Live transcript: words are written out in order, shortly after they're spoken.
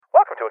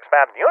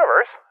Expanded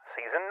Universe,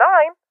 Season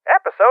 9,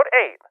 Episode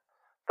 8.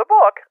 The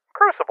book,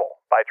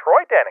 Crucible, by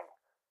Troy Denning.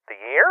 The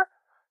year,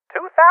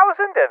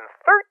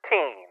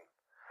 2013.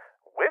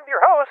 With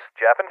your hosts,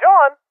 Jeff and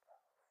John.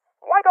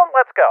 Why don't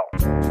let's go?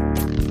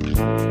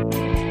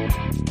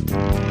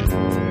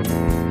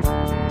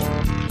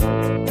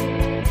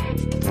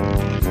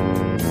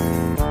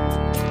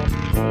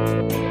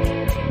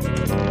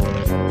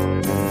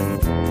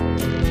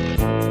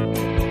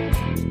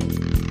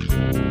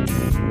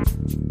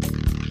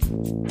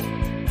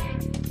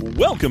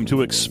 Welcome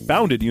to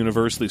Expounded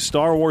Universe, the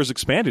Star Wars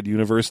Expanded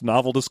Universe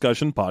novel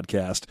discussion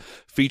podcast,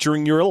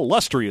 featuring your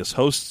illustrious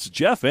hosts,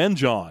 Jeff and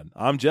John.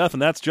 I'm Jeff,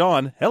 and that's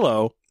John.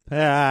 Hello.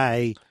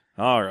 Hi.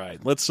 All right,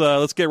 let's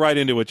get right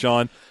into it,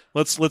 John.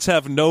 Let's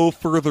have no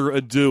further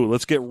ado.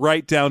 Let's get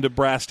right down to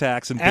brass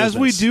tacks and business. As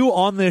we do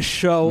on this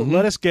show,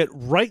 let us get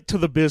right to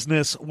the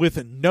business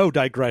with no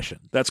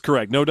digression. That's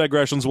correct. No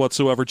digressions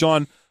whatsoever.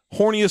 John,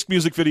 horniest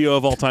music video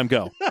of all time,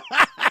 go.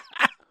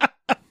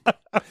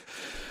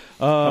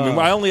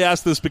 I only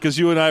asked this because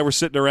you and I were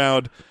sitting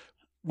around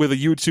with a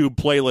YouTube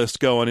playlist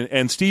going,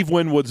 and Steve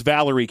Winwood's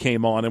Valerie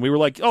came on, and we were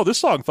like, oh, this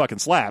song fucking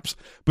slaps.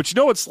 But you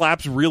know what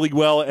slaps really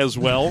well as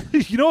well?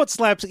 You know what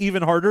slaps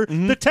even harder?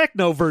 The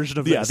techno version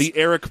of this. Yeah, the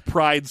Eric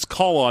Pride's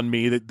Call on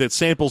Me that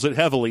samples it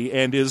heavily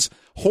and is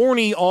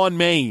horny on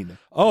main.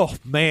 Oh,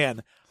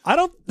 man.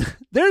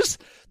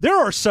 There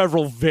are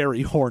several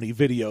very horny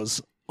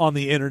videos on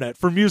the internet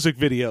for music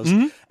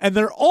videos, and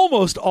they're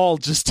almost all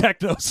just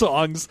techno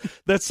songs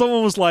that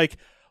someone was like,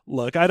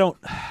 look, I don't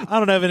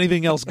have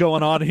anything else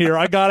going on here.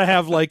 I gotta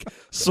have like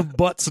some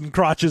butts and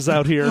crotches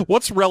out here.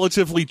 What's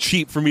relatively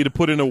cheap for me to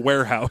put in a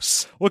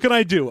warehouse? What can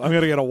I do? I'm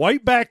gonna get a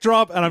white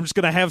backdrop and I'm just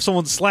gonna have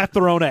someone slap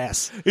their own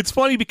ass. It's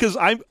funny because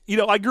I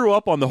grew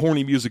up on the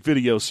horny music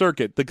video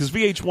circuit because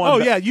VH1. Oh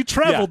yeah, you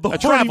traveled the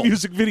horny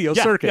music video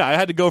circuit. Yeah, I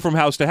had to go from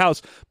house to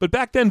house. But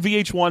back then,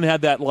 VH1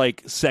 had that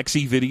like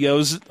sexy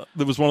videos.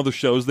 That was one of the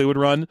shows they would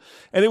run,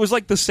 and it was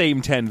like the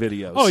same 10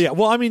 videos. Oh yeah,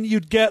 well I mean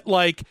you'd get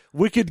like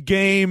Wicked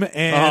Game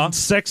and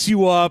Sex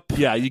You Up.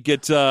 Yeah, you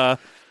get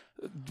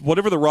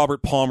whatever the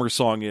Robert Palmer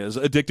song is,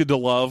 Addicted to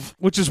Love.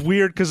 Which is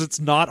weird because it's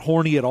not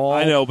horny at all.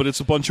 I know, but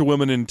it's a bunch of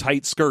women in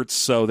tight skirts,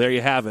 so there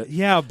you have it.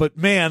 Yeah, but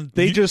man,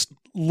 they just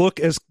look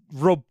as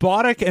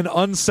robotic and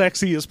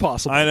unsexy as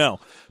possible. I know.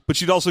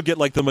 But you'd also get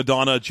like the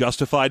Madonna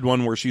Justified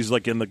one where she's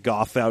like in the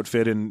goth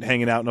outfit and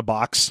hanging out in a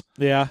box.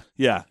 Yeah.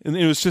 Yeah, and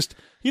it was just,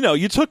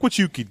 you took what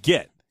you could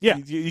get. Yeah,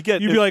 you'd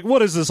be like,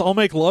 what is this, I'll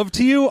make love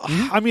to you?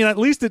 I mean, at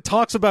least it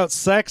talks about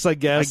sex, I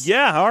guess.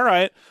 Yeah, all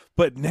right.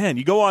 But man,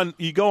 you go on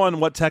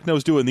what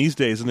techno's doing these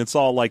days, and it's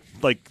all like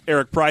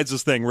Eric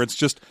Pride's thing, where it's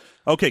just,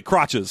 okay,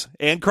 crotches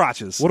and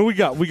crotches. What do we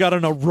got? We got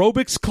an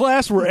aerobics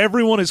class where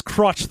everyone is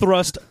crotch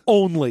thrust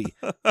only.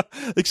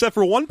 Except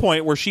for one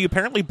point where she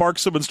apparently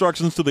barks some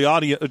instructions to the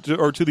audience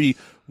or to the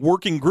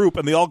working group,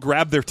 and they all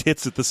grab their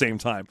tits at the same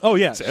time. Oh,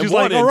 yeah. So, she's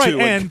like, all right,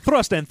 and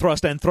thrust and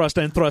thrust and thrust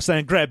and thrust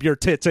and grab your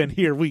tits, and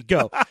here we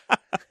go.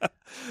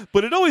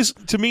 But it always,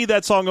 to me,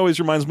 that song always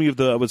reminds me of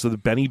the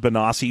Benny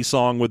Benassi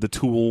song with the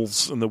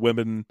tools and the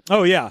women.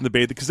 Oh, yeah. And the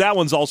bathing, because that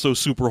one's also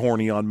super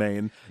horny on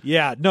main.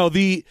 Yeah, no,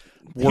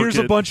 here's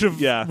a bunch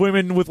of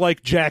women with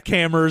like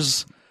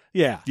jackhammers.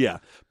 Yeah. Yeah.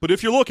 But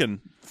if you're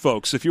looking,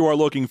 folks, if you are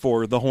looking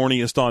for the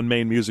horniest on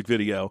main music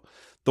video,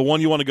 the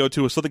one you want to go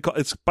to is something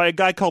it's by a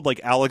guy called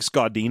like Alex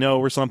Gaudino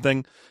or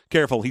something.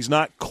 Careful, he's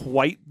not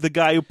quite the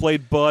guy who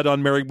played Bud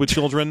on Married with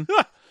Children.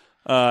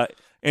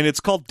 And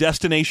it's called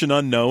Destination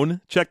Unknown.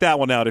 Check that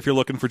one out if you're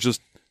looking for just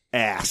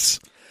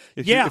ass.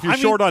 If you're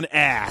short on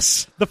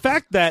ass. The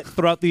fact that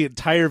throughout the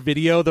entire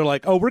video, they're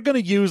like, oh, we're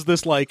going to use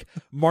this like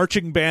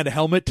marching band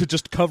helmet to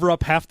just cover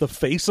up half the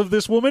face of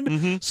this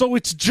woman. So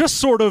it's just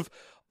sort of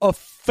a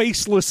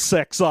faceless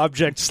sex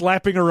object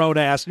slapping her own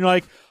ass. And you're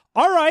like,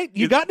 all right,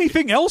 you got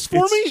anything else for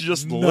me? It's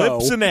just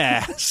lips and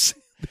ass.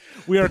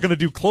 We are going to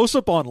do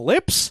close-up on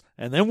lips,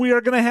 and then we are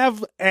going to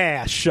have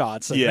ass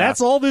shots. And that's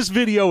all this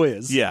video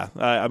is. Yeah.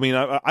 I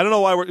don't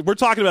know why we're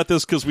talking about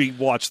this because we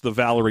watched the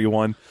Valerie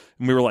one,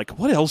 and we were like,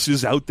 what else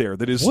is out there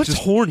that is What's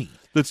horny?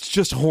 That's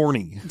just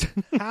horny.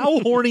 How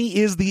horny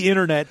is the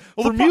internet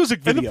for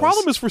music videos? And the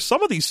problem is for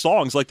some of these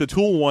songs, like the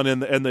Tool one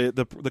and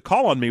the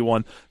Call on Me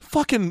one,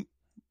 fucking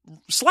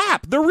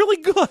slap. They're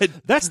really good.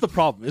 That's the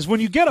problem, is when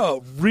you get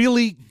a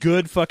really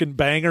good fucking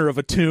banger of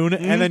a tune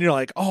and then you're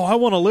like, oh, I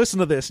want to listen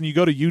to this, and you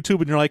go to YouTube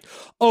and you're like,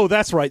 oh,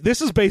 that's right,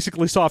 this is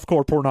basically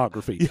softcore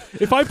pornography.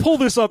 If I pull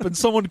this up and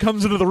someone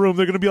comes into the room,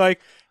 they're going to be like,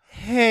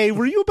 hey,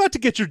 were you about to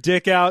get your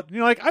dick out? And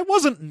you're like, I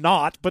wasn't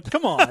not, but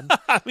come on.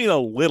 I mean, a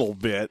little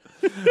bit.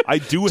 I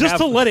do just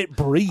to let it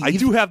breathe. I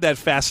do have that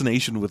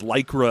fascination with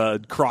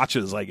lycra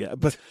crotches, I guess.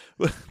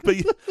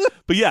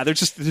 But yeah, they're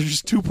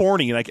just too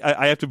porny, and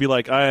I have to be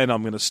like, and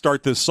I'm going to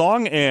start this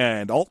song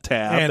and alt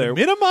tab and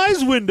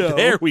minimize window.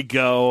 There we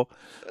go.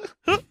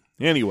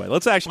 Anyway,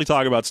 let's actually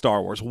talk about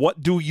Star Wars.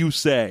 What do you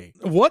say?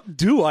 What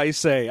do I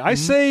say? I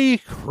say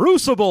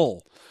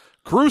Crucible.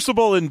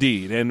 Crucible,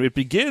 indeed. And it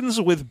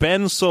begins with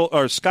Ben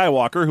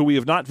Skywalker, who we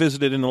have not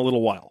visited in a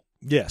little while.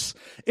 Yes.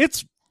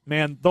 It's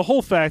Man, the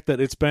whole fact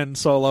that it's Ben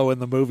Solo in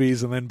the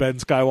movies and then Ben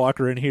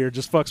Skywalker in here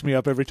just fucks me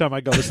up every time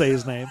I go to say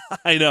his name.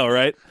 I know,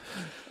 right?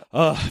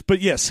 But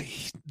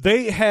yes,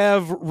 they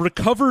have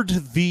recovered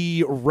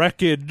the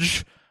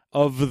wreckage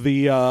of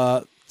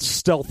the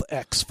Stealth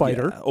X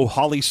fighter. Yeah.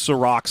 Holly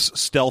Sirach's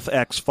Stealth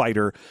X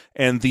fighter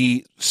and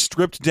the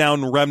stripped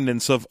down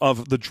remnants of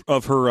her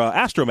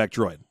astromech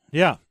droid.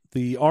 Yeah,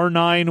 the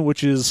R9,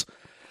 which is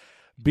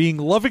being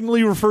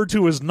lovingly referred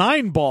to as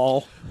Nine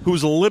Ball,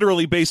 who's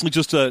literally basically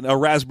just a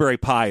Raspberry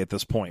Pi at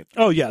this point.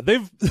 Oh yeah, they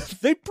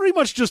pretty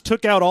much just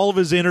took out all of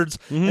his innards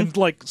and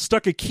like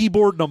stuck a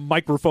keyboard and a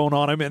microphone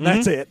on him, and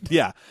that's it.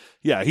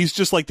 Yeah, he's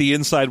just like the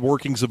inside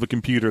workings of a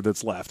computer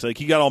that's left. Like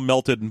he got all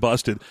melted and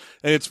busted,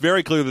 and it's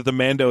very clear that the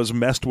Mandos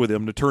messed with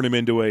him to turn him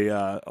into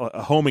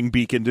a homing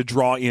beacon to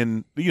draw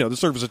in, to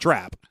serve as a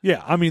trap.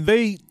 Yeah, I mean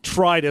they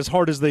tried as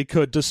hard as they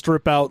could to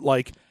strip out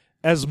like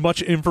as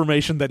much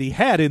information that he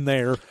had in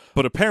there.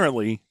 But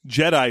apparently,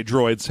 Jedi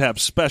droids have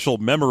special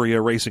memory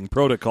erasing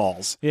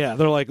protocols. Yeah,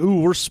 they're like,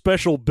 ooh, we're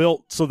special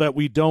built so that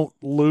we don't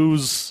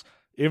lose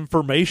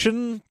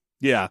information.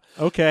 Yeah.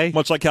 Okay.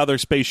 Much like how their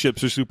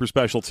spaceships are super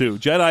special, too.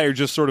 Jedi are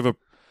just sort of a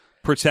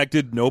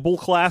protected noble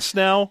class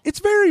now. It's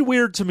very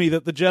weird to me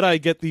that the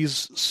Jedi get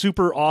these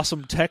super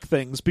awesome tech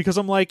things, because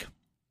I'm like,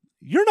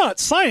 you're not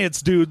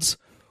science dudes.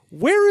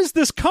 Where is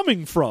this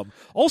coming from?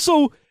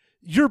 Also,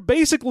 you're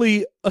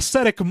basically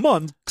ascetic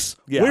monks.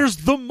 Yeah. Where's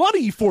the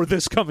money for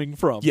this coming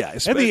from? Yeah,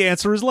 and the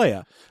answer is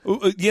Leia.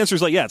 The answer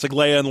is it's like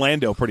Leia and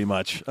Lando pretty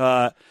much.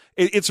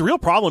 It's a real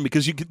problem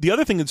because the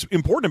other thing that's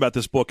important about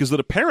this book is that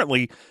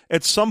apparently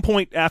at some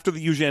point after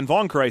the Yuuzhan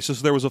Vong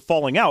crisis, there was a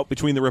falling out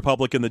between the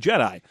Republic and the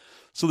Jedi.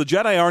 So the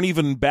Jedi aren't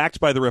even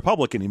backed by the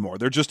Republic anymore.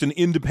 They're just an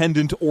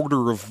independent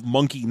order of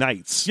monkey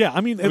knights. Yeah,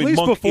 I mean at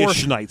least before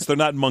knights. They're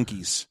not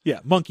monkeys. Yeah,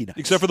 monkey knights.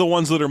 Except for the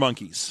ones that are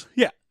monkeys.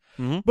 Yeah.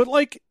 But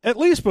like at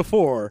least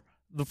before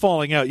the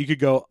falling out, you could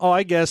go, oh,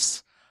 I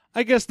guess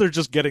they're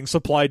just getting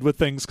supplied with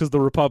things because the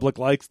Republic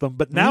likes them.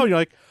 But now you're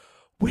like,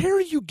 where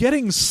are you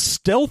getting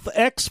Stealth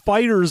X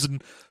fighters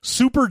and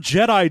super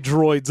Jedi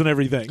droids and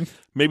everything?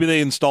 Maybe they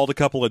installed a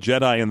couple of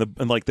Jedi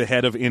in like the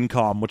head of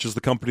Incom, which is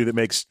the company that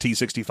makes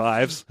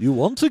T-65s. You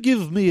want to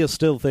give me a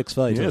Stealth X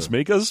fighter? Yes,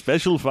 make us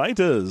special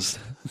fighters.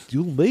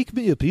 You'll make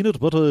me a peanut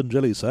butter and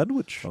jelly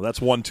sandwich. Oh, that's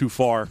one too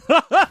far.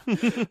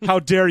 How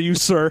dare you,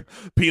 sir?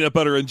 Peanut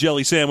butter and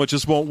jelly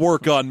sandwiches won't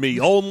work on me.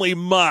 Only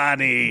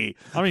money.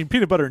 I mean,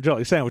 peanut butter and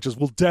jelly sandwiches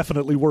will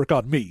definitely work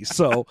on me,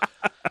 so...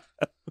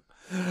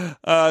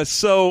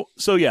 So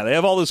yeah, they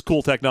have all this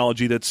cool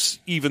technology that's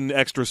even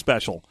extra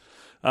special.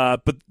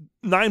 But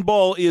Nine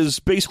Ball is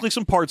basically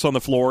some parts on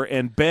the floor,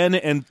 and Ben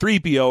and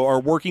 3PO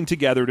are working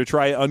together to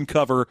try to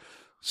uncover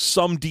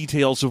some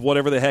details of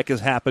whatever the heck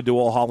has happened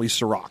to Holly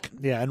Sirach.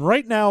 Yeah, and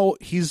right now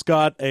he's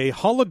got a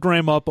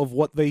hologram up of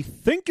what they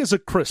think is a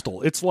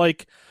crystal. It's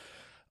like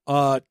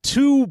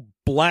two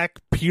black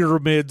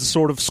pyramids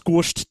sort of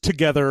squished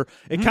together.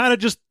 It kind of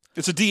just...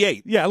 It's a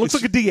D8. Yeah, it looks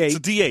like a D8. It's a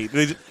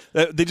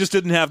D8. They just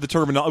didn't have the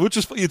terminology, which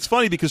is it's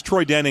funny because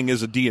Troy Denning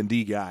is a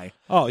D&D guy.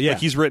 Oh yeah,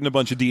 like he's written a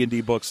bunch of D&D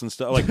books and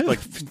stuff, like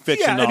fiction.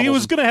 Yeah, novels. And he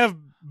was going to have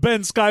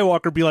Ben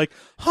Skywalker be like,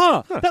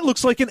 "Huh, that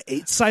looks like an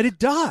 8-sided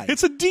die."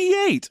 It's a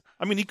D8.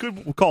 I mean, he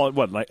could call it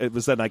what?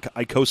 Was that an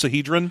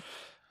icosahedron?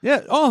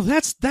 Yeah. Oh,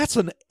 that's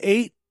an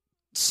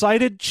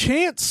 8-sided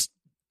chance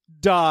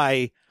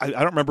die. I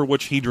don't remember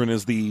which hedron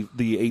is the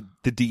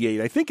D8.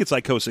 I think it's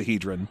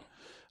icosahedron.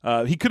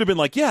 He could have been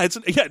like, it's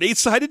an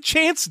 8-sided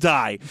chance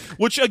die,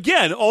 which,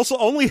 again, also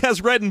only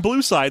has red and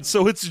blue sides,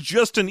 so it's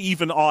just an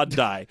even odd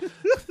die.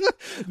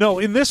 No,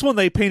 in this one,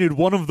 they painted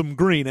one of them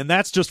green, and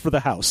that's just for the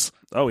house.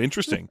 Oh,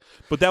 interesting.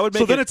 But that would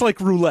make so then it's like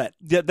roulette.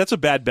 Yeah, that's a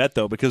bad bet,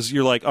 though, because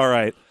you're like, all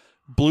right,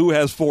 blue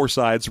has 4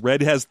 sides,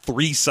 red has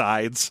 3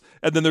 sides,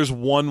 and then there's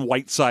one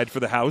white side for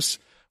the house.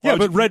 Yeah,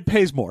 but red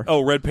pays more.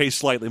 Oh, red pays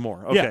slightly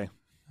more. Okay. Yeah.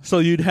 So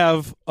you'd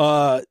have,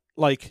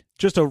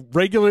 just a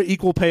regular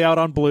equal payout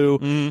on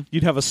blue.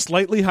 You'd have a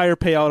slightly higher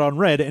payout on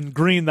red, and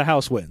green, the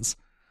house wins.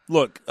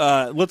 Look,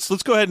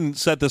 let's go ahead and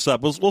set this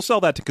up. We'll sell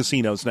that to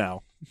casinos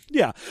now.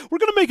 Yeah, we're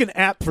going to make an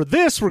app for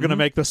this. We're going to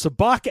make the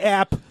Sabacc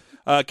app.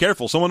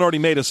 Careful, someone already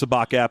made a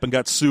Sabacc app and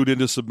got sued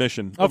into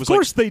submission. Of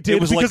course they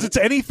did, because it's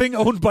anything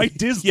owned by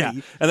Disney. Yeah,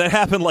 and that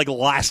happened like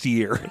last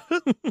year.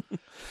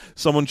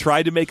 Someone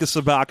tried to make a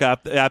Sabacc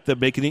app that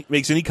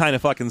makes any kind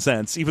of fucking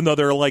sense, even though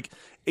there are like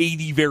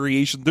 80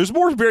 variations. There's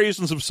more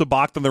variations of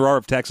Sabacc than there are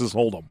of Texas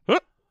Hold'em.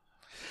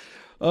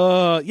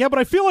 Yeah, but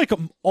I feel like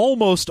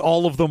almost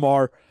all of them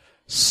are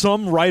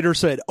some writer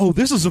said, oh,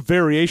 this is a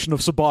variation of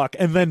Sabacc,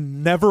 and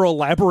then never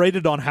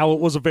elaborated on how it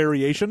was a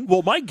variation.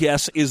 Well, my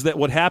guess is that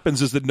what happens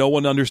is that no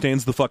one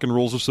understands the fucking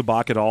rules of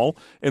Sabacc at all,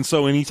 and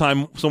so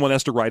anytime someone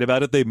has to write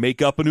about it, they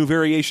make up a new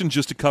variation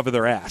just to cover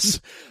their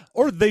ass.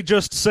 Or they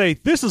just say,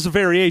 this is a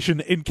variation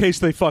in case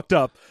they fucked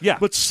up. Yeah.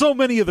 But so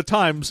many of the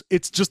times,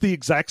 it's just the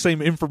exact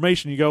same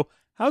information. You go,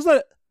 how's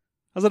that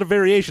How's that a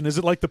variation? Is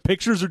it like the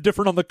pictures are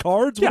different on the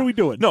cards? What are we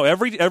doing? No,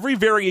 every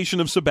variation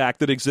of Sabacc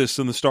that exists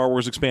in the Star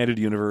Wars expanded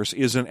universe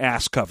is an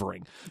ass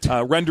covering,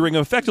 rendering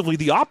effectively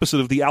the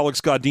opposite of the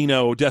Alex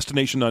Gaudino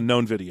Destination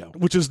Unknown video.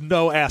 Which is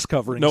no ass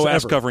coverings. No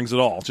ass ever. coverings at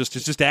all. It's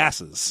just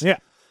asses. Yeah.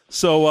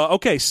 So,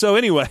 so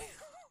anyway,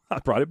 I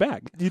brought it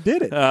back. You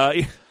did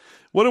it.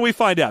 What do we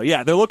find out?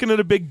 Yeah, they're looking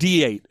at a big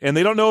D8, and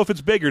they don't know if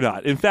it's big or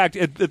not. In fact,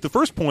 at the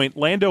first point,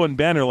 Lando and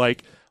Ben are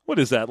like, what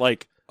is that?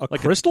 Like a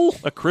crystal?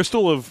 A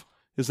crystal of...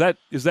 Is that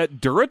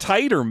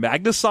Duratite or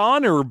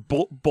Magneson or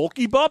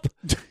Bulky Bup?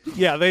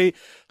 Yeah,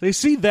 they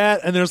see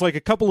that, and there's like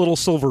a couple little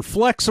silver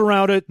flecks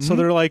around it. So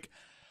they're like,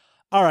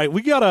 all right,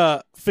 we got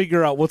to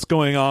figure out what's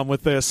going on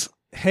with this.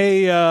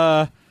 Hey,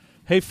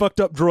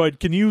 fucked up droid,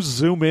 can you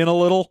zoom in a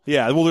little?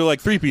 Yeah, well, they're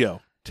like, 3PO,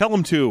 tell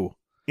him to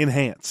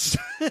enhance.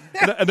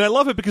 and I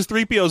love it because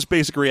 3PO's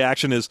basic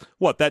reaction is,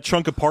 what, that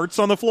chunk of parts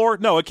on the floor?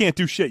 No, it can't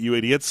do shit, you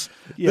idiots.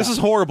 Yeah. This is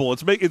horrible.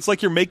 It's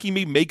like you're making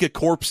me make a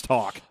corpse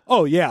talk.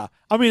 Oh, yeah.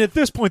 I mean, at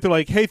this point, they're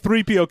like, hey,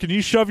 3PO, can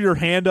you shove your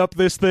hand up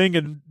this thing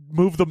and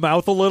move the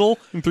mouth a little?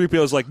 And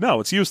 3PO's like,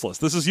 no, it's useless.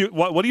 This is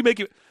what do you make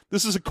it?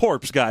 This is a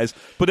corpse, guys.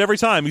 But every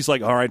time he's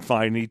like, all right,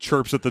 fine. And he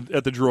chirps at the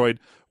droid,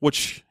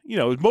 which,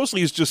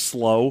 mostly is just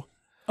slow.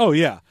 Oh,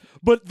 yeah.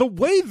 But the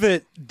way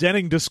that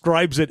Denning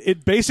describes it,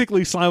 it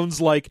basically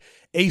sounds like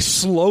a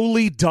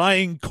slowly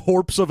dying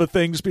corpse of a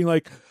thing just being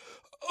like,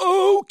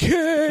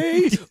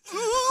 okay,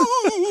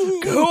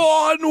 go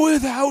on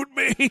without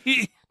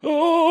me.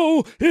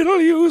 Oh,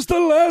 it'll use the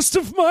last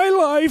of my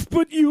life,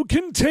 but you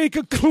can take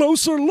a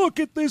closer look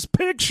at this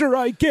picture,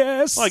 I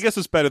guess. Well, I guess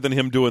it's better than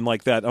him doing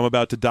like that. I'm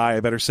about to die. I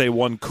better say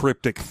one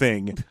cryptic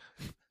thing.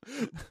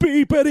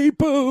 Beepity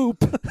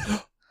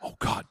boop. Oh,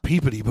 God,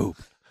 beepity boop.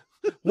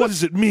 What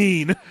does it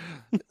mean?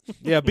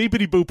 Yeah,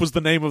 Beepity Boop was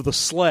the name of the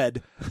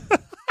sled.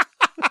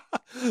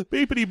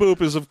 Beepity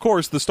Boop is, of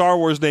course, the Star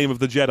Wars name of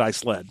the Jedi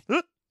sled.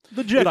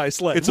 The Jedi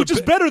sled, which is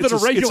better than a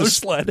regular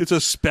sled. It's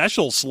a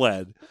special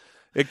sled.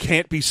 It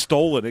can't be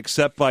stolen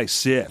except by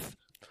Sith.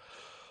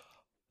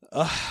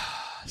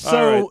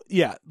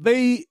 Yeah,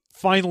 they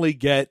finally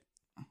get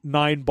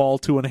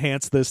Nineball to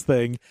enhance this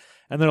thing,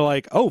 and they're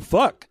like, oh,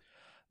 fuck.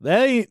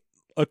 That ain't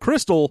a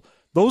crystal.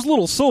 Those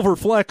little silver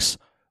flecks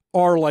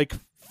are like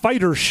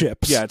fighter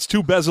ships. Yeah, it's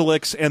 2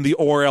 Bezaliks and the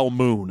Orel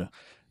moon.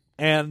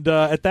 And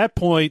at that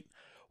point,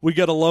 we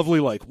get a lovely,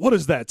 like, what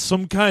is that?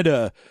 Some kind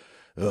of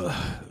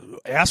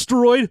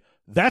asteroid?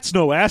 That's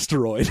no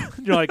asteroid.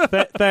 You're like,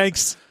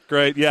 thanks.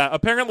 Great, yeah.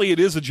 Apparently it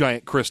is a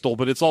giant crystal,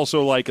 but it's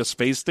also like a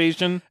space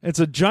station. It's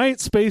a giant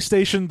space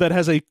station that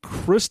has a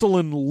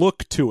crystalline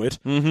look to it.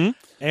 Mm-hmm.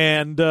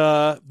 And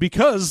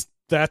because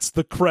that's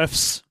the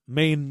Kreff's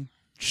main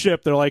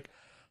ship, they're like,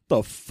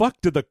 the fuck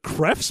did the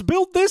Kreffs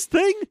build this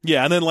thing?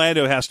 Yeah, and then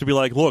Lando has to be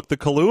like, look, the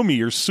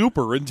Kalumi are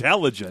super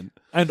intelligent.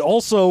 And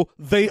also,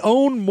 they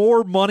own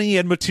more money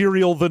and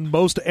material than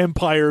most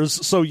empires,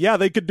 so yeah,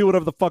 they could do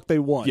whatever the fuck they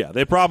want. Yeah,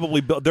 they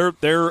probably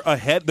they're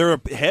ahead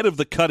of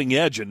the cutting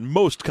edge in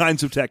most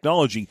kinds of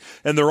technology,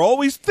 and they're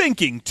always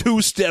thinking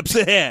 2 steps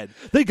ahead.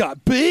 They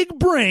got big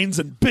brains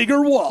and bigger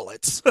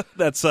wallets.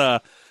 That's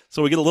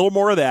so we get a little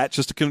more of that,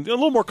 just a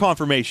little more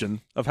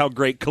confirmation of how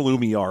great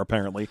Kalumi are,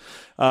 apparently.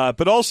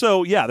 But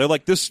also, yeah, they're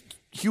like this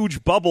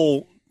huge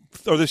bubble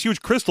or this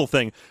huge crystal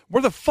thing.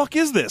 Where the fuck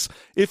is this?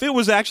 If it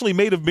was actually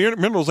made of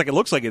minerals like it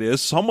looks like it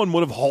is, someone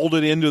would have hauled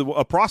it into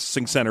a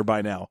processing center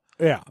by now.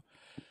 Yeah.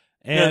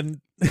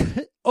 And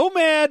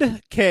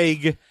Omad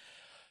Kaig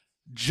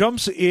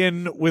jumps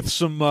in with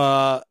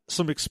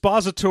some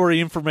expository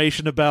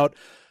information about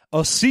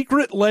a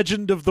secret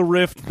legend of the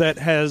Rift that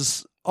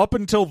has, up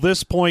until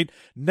this point,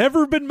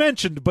 never been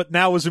mentioned, but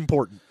now is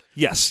important.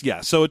 Yes,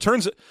 yeah. So it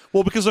turns...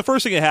 Well, because the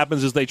first thing that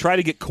happens is they try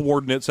to get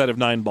coordinates out of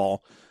Nineball.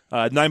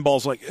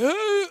 Nineball's like...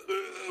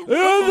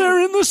 they're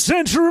in the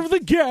center of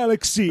the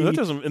galaxy.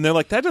 And they're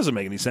like, that doesn't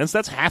make any sense.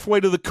 That's halfway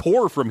to the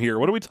core from here.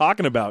 What are we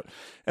talking about?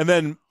 And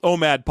then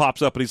Omad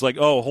pops up and he's like,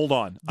 oh, hold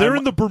on. They're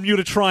in the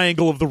Bermuda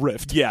Triangle of the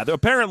Rift. Yeah,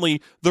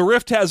 apparently the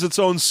Rift has its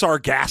own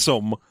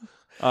sargassum.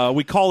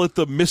 We call it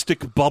the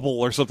Mystic Bubble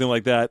or something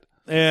like that.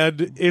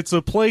 And it's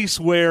a place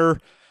where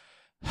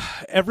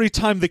every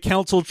time the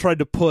council tried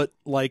to put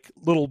like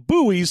little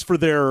buoys for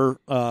their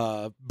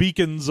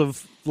beacons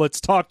of let's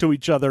talk to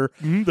each other,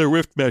 their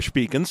Rift mesh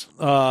beacons,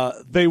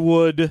 they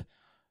would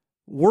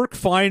work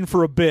fine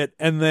for a bit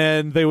and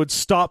then they would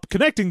stop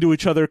connecting to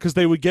each other because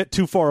they would get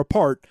too far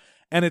apart.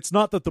 And it's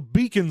not that the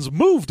beacons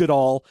moved at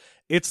all,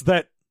 it's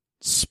that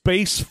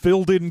space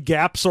filled in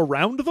gaps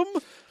around them.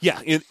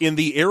 Yeah, in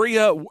the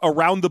area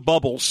around the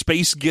bubble,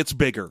 space gets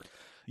bigger.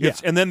 Yeah.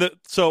 And then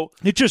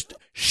it just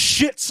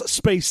shits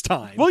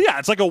space-time. Well, yeah,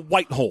 it's like a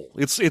white hole.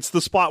 It's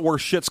the spot where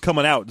shit's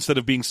coming out instead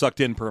of being sucked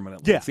in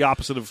permanently. Yeah. It's the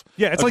opposite of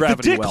it's a like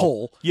gravity the dick well.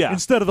 hole Yeah.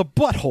 instead of the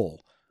butthole.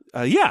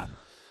 Yeah.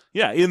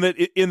 In that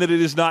it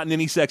is not in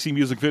any sexy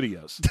music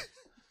videos.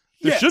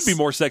 There should be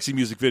more sexy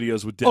music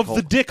videos with dick of hole.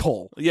 the dick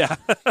hole. Yeah.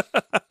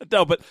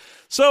 No, but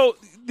so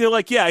they're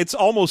like, yeah, it's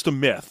almost a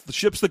myth. The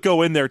ships that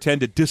go in there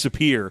tend to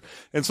disappear.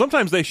 And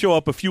sometimes they show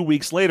up a few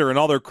weeks later and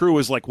all their crew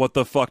is like, what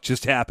the fuck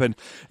just happened?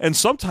 And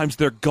sometimes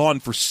they're gone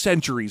for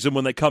centuries. And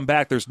when they come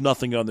back, there's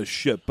nothing on the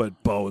ship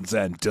but bones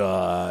and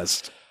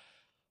dust.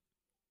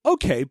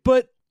 Okay,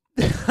 but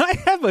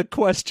I have a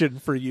question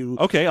for you.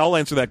 Okay, I'll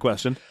answer that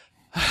question.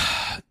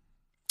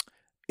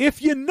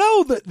 If you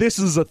know that this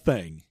is a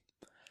thing,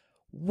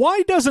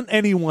 why doesn't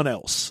anyone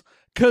else?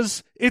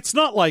 Because it's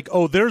not like,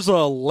 oh, there's a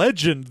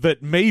legend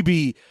that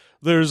maybe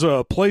there's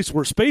a place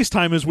where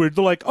space-time is weird.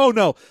 They're like, oh,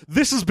 no,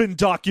 this has been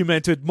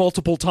documented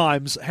multiple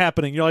times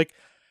happening. You're like,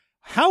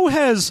 how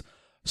has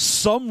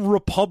some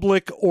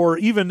republic or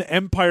even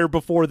empire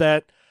before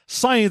that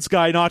science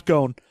guy not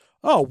gone,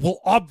 oh, well,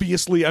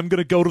 obviously I'm going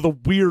to go to the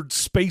weird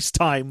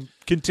space-time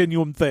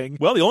continuum thing?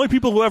 Well, the only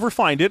people who ever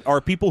find it are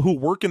people who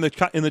work in the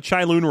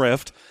Chilun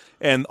Rift,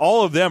 and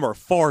all of them are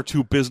far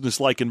too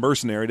businesslike and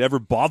mercenary to ever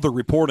bother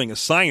reporting a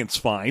science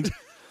find.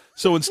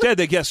 So instead,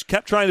 they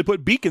kept trying to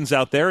put beacons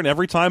out there, and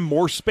every time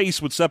more space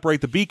would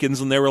separate the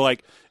beacons, and they were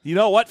like, you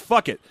know what,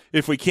 fuck it.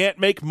 If we can't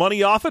make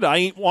money off it, I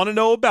ain't want to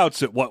know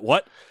about it.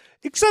 What?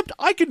 Except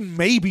I can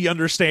maybe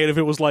understand if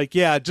it was like,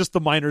 yeah, just the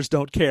miners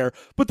don't care.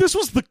 But this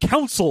was the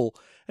council.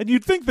 And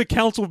you'd think the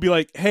council would be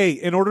like, hey,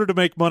 in order to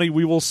make money,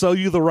 we will sell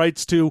you the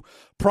rights to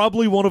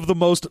probably one of the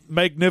most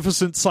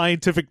magnificent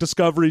scientific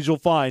discoveries you'll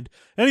find.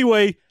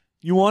 Anyway,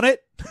 you want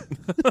it?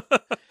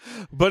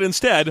 But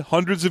instead,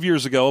 hundreds of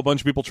years ago, a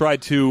bunch of people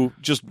tried to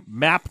just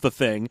map the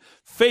thing,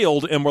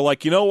 failed, and were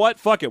like, you know what?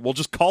 Fuck it. We'll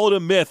just call it a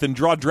myth and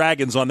draw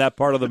dragons on that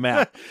part of the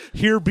map.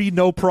 Here be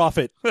no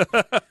profit.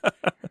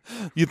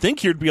 You'd think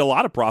here'd be a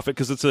lot of profit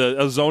because it's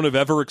a zone of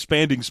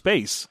ever-expanding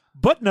space.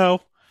 But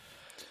no.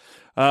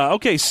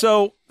 Okay,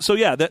 so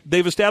yeah,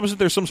 they've established that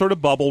there's some sort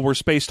of bubble where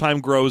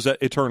space-time grows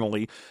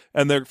eternally,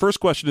 and their first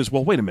question is,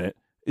 well, wait a minute,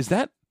 is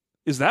that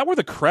where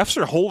the Krefts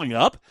are holding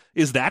up?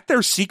 Is that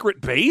their secret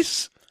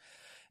base?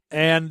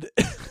 And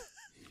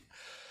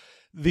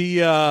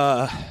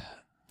the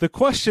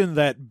question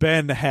that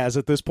Ben has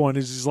at this point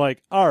is, he's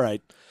like, all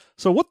right,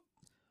 so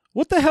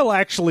what the hell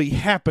actually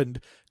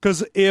happened?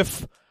 Because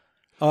if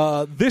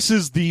this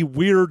is the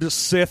weird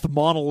Sith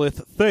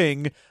monolith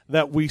thing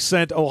that we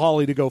sent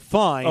O'Holly to go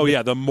find. Oh,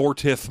 yeah, the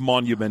Mortith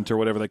Monument or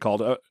whatever they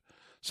called it.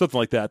 Something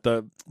like that.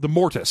 The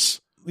Mortis.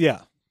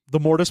 Yeah, the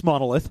Mortis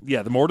monolith.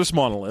 Yeah, the Mortis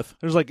monolith.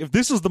 There's like, if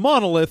this is the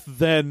monolith,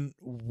 then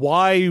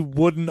why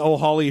wouldn't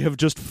O'Holly have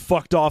just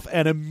fucked off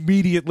and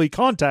immediately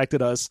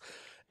contacted us?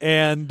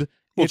 And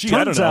well, it gee,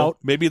 I turns don't know. out...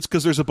 Maybe it's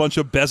because there's a bunch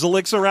of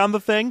Beziliks around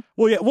the thing?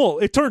 Well,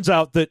 it turns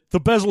out that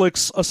the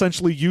Beziliks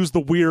essentially use the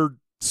weird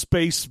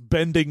space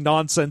bending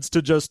nonsense to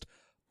just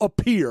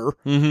appear.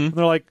 Mm-hmm. And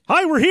they're like,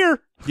 hi, we're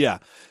here. Yeah.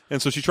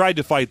 And so she tried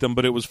to fight them,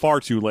 but it was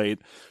far too late.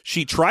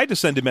 She tried to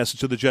send a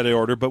message to the Jedi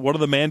Order, but one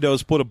of the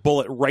Mandos put a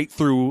bullet right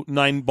through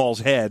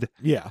Nineball's head.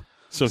 Yeah.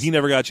 So he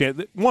never got a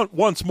chance.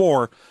 Once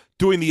more,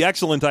 having the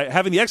excellent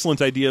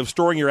idea of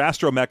storing your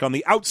astromech on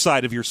the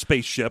outside of your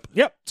spaceship.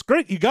 Yep, it's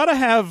great. You got to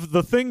have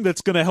the thing that's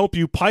going to help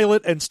you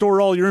pilot and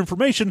store all your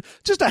information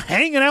just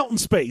hanging out in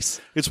space.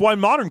 It's why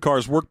modern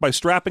cars work by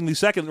strapping the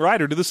second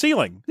rider to the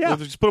ceiling. Yeah.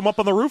 Just put them up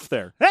on the roof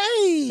there.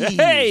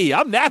 Hey,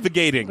 I'm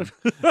navigating.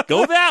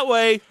 Go that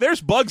way.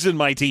 There's bugs in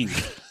my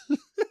teeth.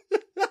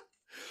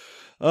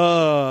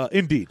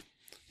 Indeed.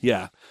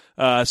 Yeah.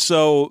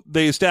 So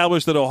they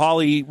established that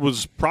O'Holly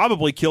was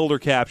probably killed or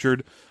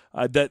captured.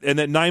 That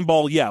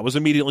Nineball, was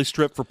immediately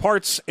stripped for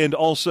parts and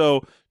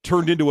also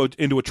turned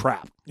into a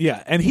trap.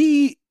 Yeah, and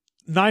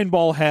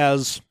Nineball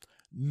has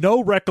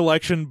no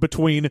recollection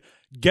between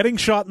getting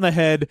shot in the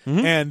head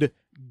and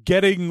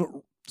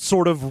getting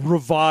sort of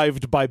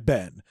revived by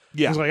Ben.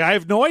 Yeah. He's like, I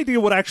have no idea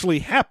what actually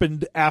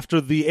happened after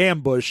the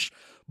ambush,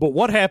 but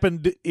what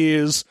happened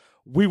is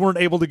we weren't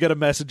able to get a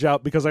message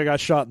out because I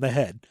got shot in the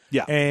head.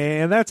 Yeah.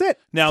 And that's it.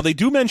 Now, they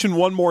do mention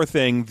one more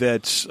thing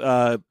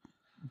that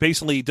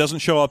basically doesn't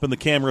show up in the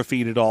camera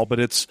feed at all, but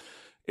it's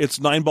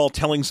Nineball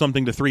telling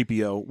something to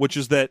 3PO, which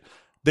is that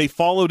they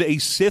followed a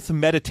Sith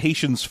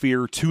meditation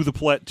sphere to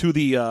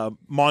the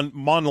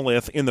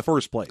monolith in the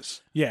first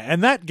place. Yeah,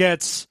 and that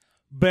gets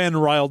Ben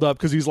riled up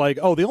because he's like,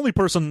 oh, the only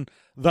person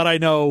that I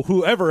know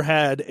who ever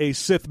had a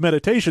Sith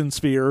meditation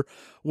sphere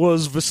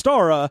was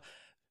Vistara,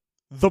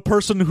 the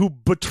person who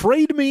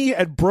betrayed me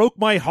and broke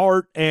my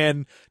heart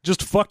and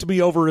just fucked me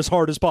over as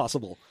hard as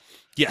possible.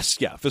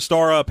 Yes, yeah.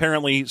 Vistara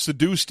apparently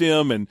seduced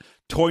him and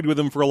toyed with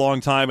him for a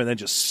long time and then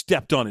just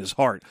stepped on his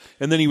heart.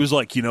 And then he was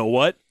like, you know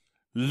what?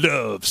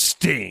 Love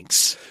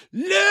stinks.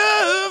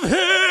 Love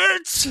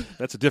hurts.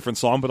 That's a different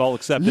song, but I'll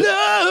accept it.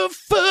 Love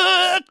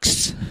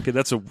fucks. Okay,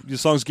 your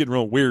song's getting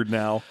real weird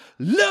now.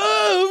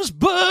 Loves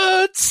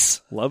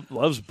butts.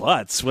 Loves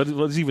butts. What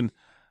is even...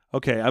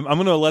 Okay, I'm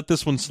going to let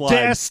this one slide.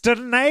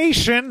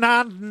 Destination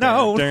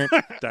unknown. Man,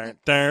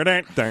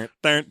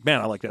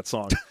 I like that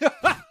song.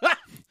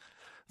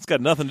 It's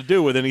got nothing to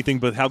do with anything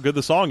but how good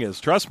the song is.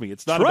 Trust me,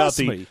 it's not about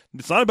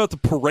the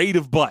parade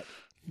of butt.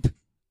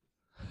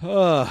 It's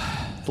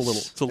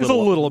a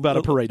little about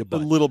a parade of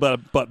butt. A little about a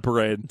butt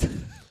parade.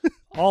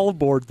 All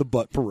aboard the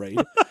butt parade.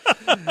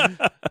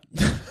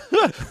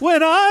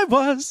 When I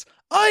was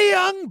a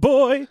young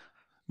boy.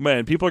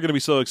 Man, people are going to be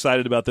so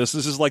excited about this.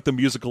 This is like the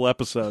musical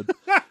episode.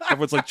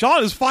 Everyone's like,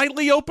 John is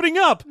finally opening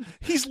up.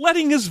 He's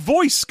letting his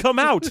voice come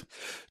out.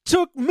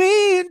 Took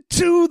me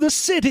into the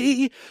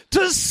city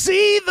to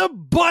see the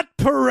butt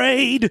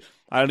parade.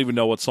 I don't even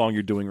know what song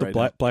you're doing right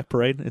now. Black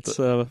Parade. It's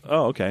Oh,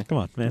 okay. come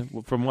on,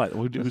 man. From what?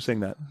 Who's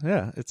saying that?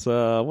 Yeah, it's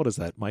what is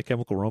that? My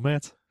Chemical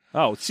Romance.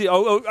 Oh, see,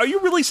 are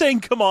you really saying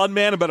 "Come On,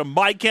 Man" about a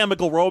My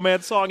Chemical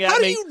Romance song at How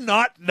do me? you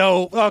not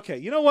know? Okay,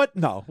 you know what?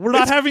 No, we're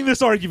not having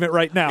this argument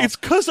right now. It's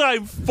because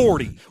I'm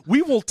 40.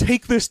 We will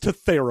take this to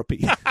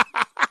therapy.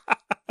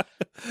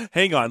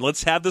 Hang on,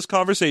 let's have this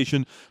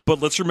conversation,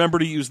 but let's remember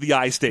to use the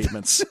I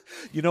statements.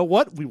 You know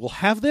what? We will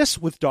have this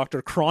with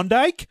Dr.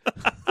 Klondike.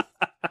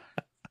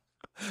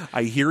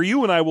 I hear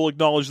you, and I will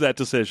acknowledge that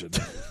decision.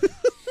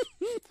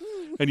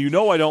 And you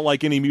know I don't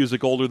like any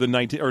music older than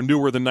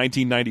newer than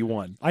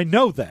 1991. I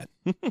know that.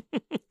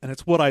 And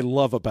it's what I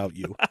love about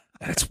you.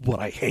 And it's what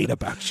I hate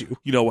about you.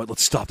 You know what?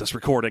 Let's stop this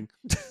recording.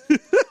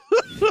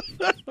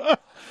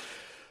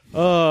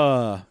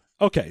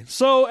 Okay,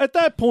 so at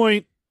that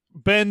point,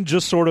 Ben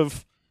just sort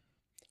of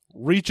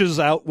reaches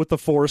out with the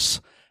Force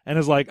and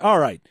is like, all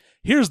right,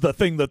 here's the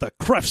thing that the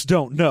Krefts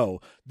don't know.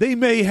 They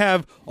may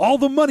have all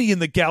the money in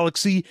the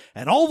galaxy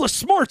and all the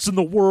smarts in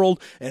the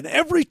world and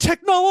every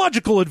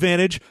technological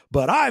advantage,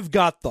 but I've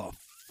got the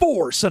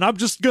Force, and I'm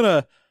just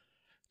gonna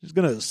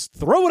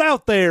throw it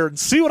out there and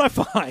see what I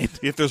find.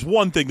 If there's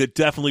one thing that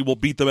definitely will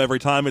beat them every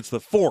time, it's the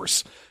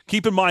Force.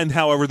 Keep in mind,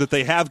 however, that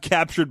they have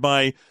captured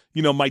my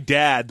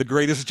dad, the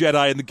greatest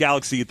Jedi in the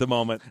galaxy at the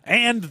moment.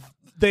 And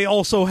they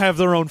also have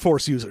their own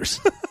Force users.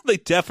 They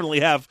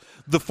definitely have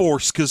the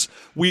Force, because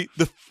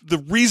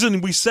the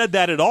reason we said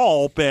that at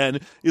all, Ben,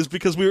 is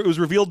because it was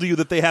revealed to you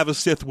that they have a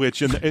Sith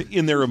witch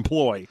in their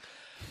employ.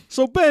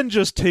 So Ben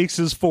just takes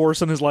his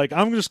Force and is like,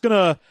 I'm just going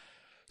to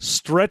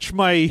stretch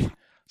my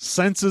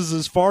senses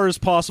as far as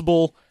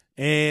possible,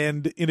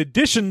 and in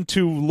addition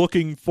to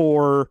looking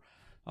for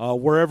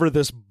wherever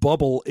this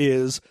bubble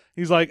is,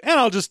 he's like, and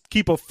I'll just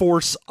keep a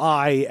Force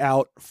eye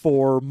out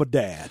for my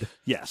dad.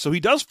 Yeah, so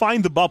he does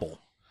find the bubble.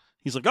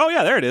 He's like, oh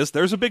yeah, there it is.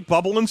 There's a big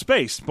bubble in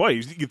space. Boy,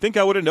 you'd think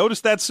I would have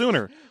noticed that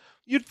sooner.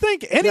 You'd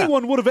think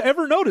anyone would have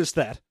ever noticed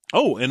that.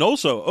 Oh, and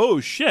also, oh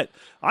shit,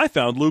 I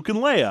found Luke and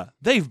Leia.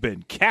 They've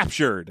been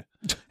captured,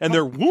 and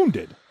they're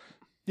wounded.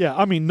 Yeah,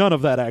 I mean, none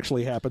of that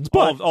actually happens,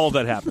 but all of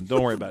that happened.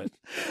 Don't worry about it.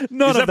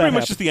 none is of that pretty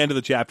much happens. just the end of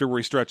the chapter where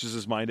he stretches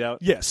his mind out?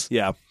 Yes.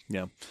 Yeah.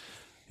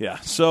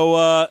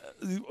 So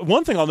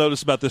one thing I'll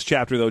notice about this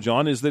chapter, though,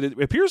 John, is that it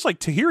appears like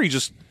Tahiri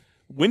just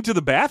went to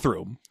the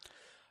bathroom.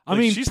 I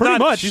mean, she's pretty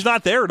much. She's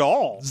not there at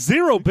all.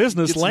 Zero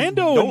business. It's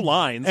Lando no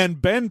lines. and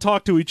Ben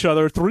talk to each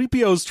other.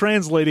 3PO's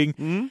translating.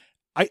 Mm-hmm.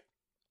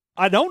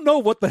 I don't know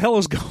what the hell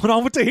is going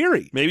on with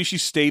Tahiri. Maybe she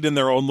stayed in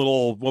their own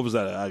little, what was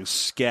that, a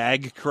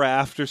skag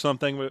craft or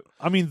something?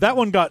 I mean, that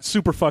one got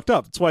super fucked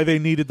up. That's why they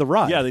needed the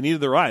ride. Yeah, they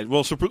needed the ride.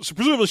 Well, so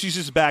presumably she's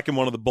just back in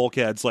one of the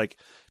bulkheads, like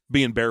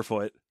being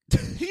barefoot.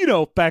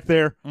 Back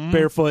there,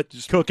 barefoot,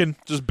 just cooking.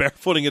 Just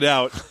barefooting it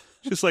out.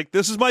 Just like,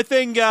 this is my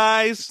thing,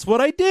 guys. It's what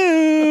I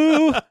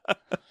do.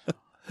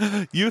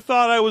 You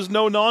thought I was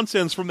no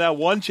nonsense from that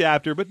one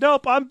chapter, but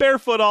nope, I'm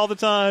barefoot all the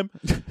time.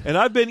 And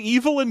I've been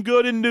evil and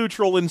good and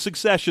neutral in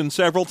succession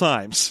several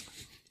times.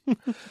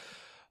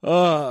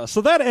 So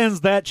that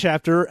ends that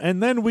chapter,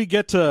 and then we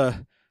get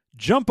to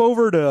jump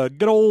over to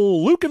good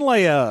old Luke and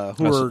Leia,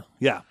 who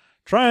are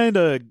trying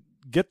to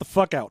get the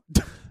fuck out.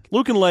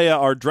 Luke and Leia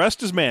are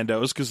dressed as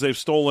Mandos because they've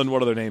stolen,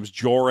 what are their names?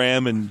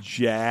 Joram and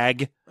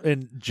Jag.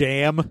 And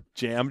Jam.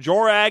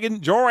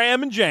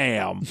 Joram and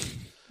Jam.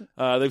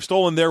 They've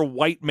stolen their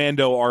white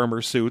Mando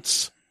armor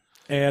suits.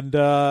 And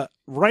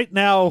right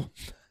now,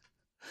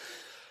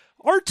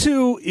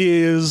 R2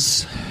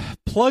 is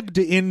plugged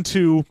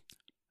into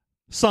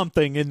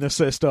something in the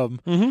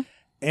system. Mm-hmm.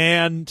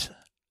 And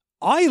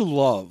I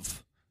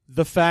love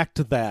the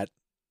fact that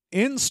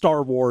in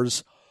Star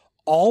Wars,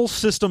 all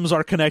systems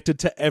are connected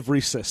to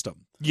every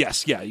system.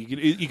 Yes, yeah.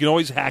 You can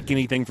always hack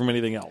anything from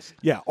anything else.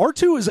 Yeah,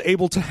 R2 is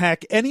able to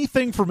hack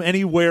anything from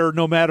anywhere,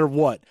 no matter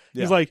what.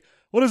 Yeah. He's like,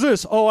 what is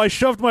this? Oh, I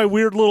shoved my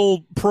weird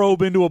little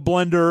probe into a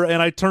blender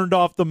and I turned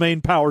off the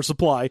main power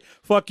supply.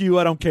 Fuck you,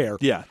 I don't care.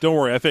 Yeah, don't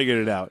worry, I figured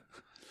it out.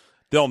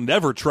 They'll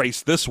never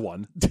trace this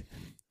one.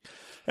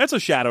 That's a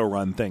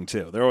Shadowrun thing,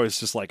 too. They're always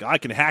just like, I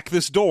can hack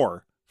this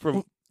door.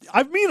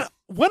 I mean,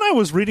 when I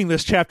was reading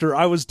this chapter,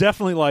 I was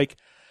definitely like,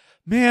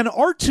 man,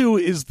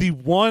 R2 is the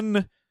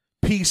one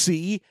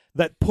PC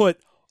that put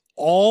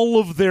all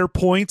of their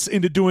points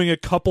into doing a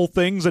couple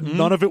things and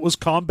none of it was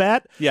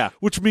combat. Yeah.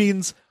 Which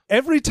means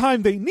every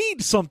time they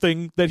need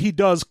something that he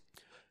does,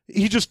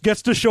 he just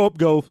gets to show up,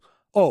 go,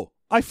 oh,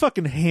 I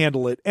fucking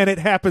handle it. And it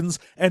happens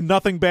and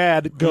nothing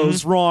bad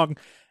goes wrong.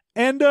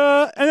 And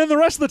then the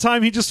rest of the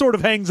time, he just sort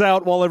of hangs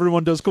out while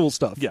everyone does cool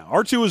stuff. Yeah,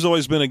 R2 has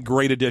always been a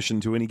great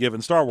addition to any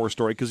given Star Wars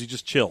story because he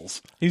just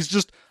chills. He's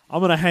just,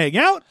 I'm going to hang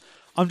out.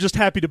 I'm just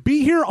happy to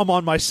be here. I'm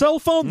on my cell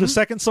phone. The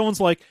second someone's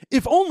like,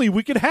 if only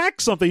we could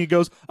hack something, he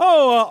goes,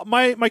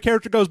 my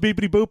character goes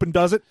beepity boop and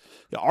does it.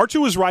 Yeah,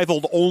 R2 is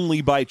rivaled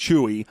only by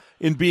Chewie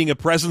in being a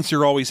presence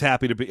you're always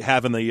happy to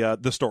have in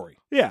the story.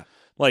 Yeah.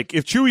 Like,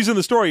 if Chewie's in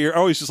the story, you're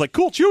always just like,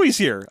 cool, Chewie's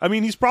here. I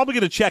mean, he's probably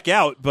going to check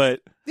out,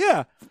 but...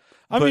 Yeah.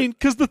 I mean,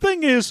 because the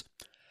thing is,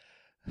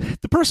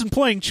 the person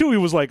playing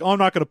Chewie was like, I'm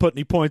not going to put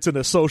any points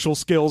into social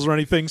skills or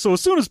anything, so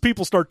as soon as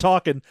people start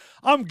talking,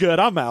 I'm good,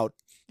 I'm out.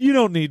 You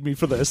don't need me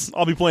for this.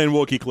 I'll be playing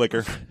Wookiee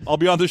Clicker. I'll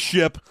be on the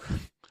ship.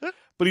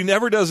 But he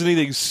never does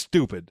anything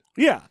stupid.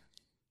 Yeah.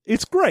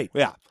 It's great.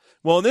 Yeah.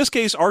 Well, in this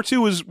case,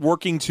 R2 is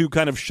working to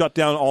kind of shut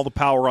down all the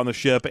power on the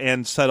ship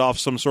and set off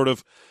some sort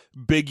of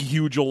big,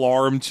 huge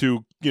alarm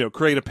to,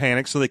 create a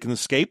panic so they can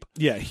escape.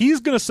 Yeah, he's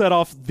going to set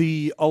off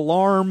the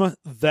alarm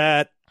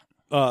that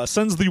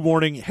sends the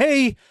warning,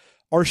 hey,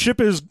 our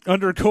ship is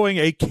undergoing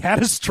a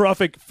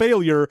catastrophic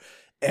failure.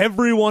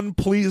 Everyone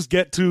please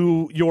get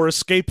to your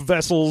escape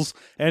vessels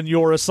and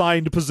your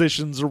assigned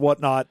positions or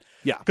whatnot.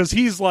 Yeah. Because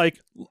he's like,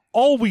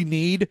 all we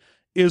need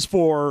is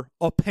for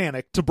a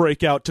panic to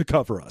break out to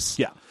cover us.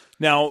 Yeah.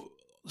 Now,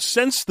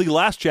 since the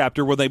last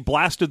chapter where they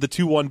blasted the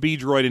 2-1B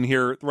droid in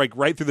here, like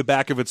right through the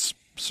back of its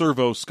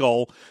servo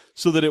skull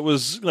so that it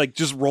was like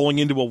just rolling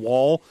into a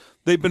wall,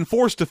 they've been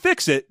forced to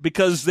fix it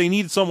because they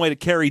need some way to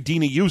carry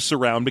Dina Yus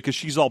around because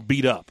she's all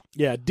beat up.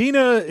 Yeah,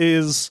 Dina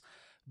is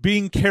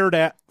being cared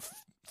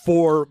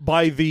for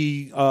by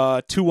the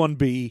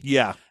 2-1B.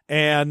 Yeah.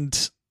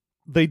 And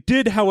they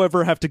did,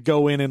 however, have to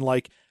go in and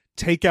like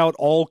take out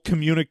all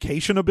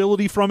communication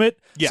ability from it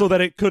so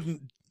that it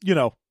couldn't,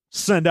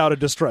 send out a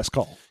distress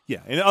call.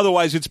 Yeah, and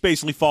otherwise it's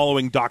basically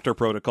following doctor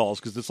protocols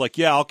because it's like,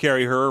 yeah, I'll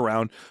carry her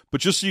around, but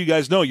just so you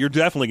guys know, you're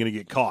definitely going to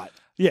get caught.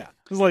 Yeah,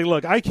 it's like,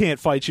 look, I can't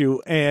fight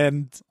you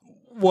and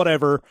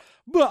whatever,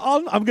 but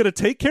I'm going to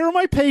take care of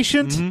my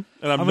patient, and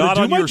I'm going not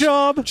to on do my your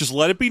job. Just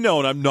let it be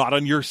known I'm not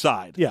on your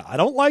side. Yeah, I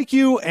don't like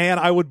you, and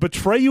I would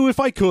betray you if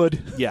I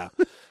could. Yeah,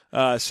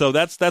 so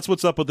that's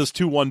what's up with this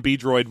 2-1B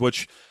droid,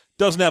 which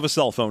doesn't have a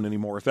cell phone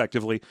anymore,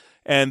 effectively,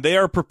 and they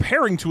are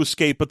preparing to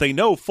escape, but they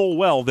know full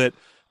well that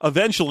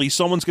eventually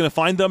someone's going to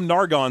find them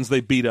Nargons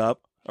they beat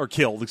up, or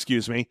killed,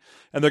 and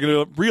they're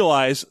going to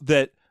realize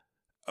that,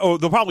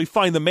 they'll probably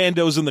find the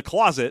Mandos in the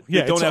closet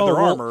that don't have their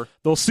armor.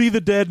 They'll see the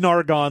dead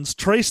Nargons,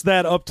 trace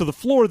that up to the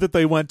floor that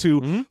they went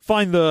to,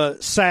 find the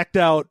sacked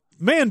out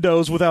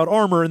Mandos without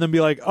armor, and then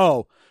be like,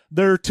 oh,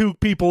 there are two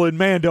people in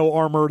Mando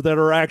armor that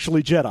are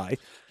actually Jedi.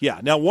 Yeah.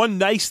 Now, one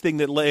nice thing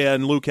that Leia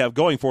and Luke have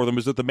going for them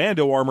is that the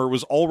Mando armor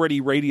was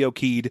already radio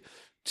keyed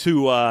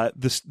to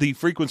the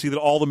frequency that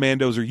all the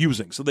Mandos are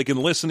using, so they can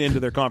listen into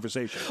their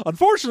conversation.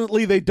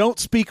 Unfortunately, they don't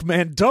speak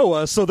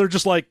Mandoa, so they're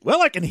just like,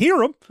 well, I can hear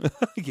them.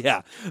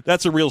 Yeah,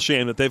 that's a real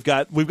shame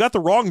that we've got the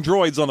wrong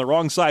droids on the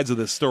wrong sides of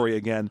this story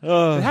again.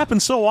 It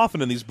happens so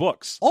often in these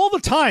books. All the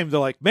time,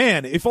 they're like,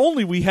 man, if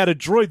only we had a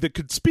droid that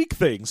could speak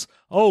things.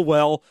 Oh,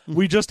 well,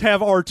 we just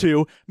have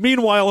R2.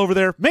 Meanwhile, over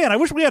there, man, I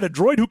wish we had a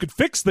droid who could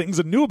fix things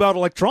and knew about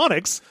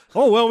electronics.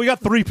 Oh, well, we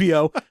got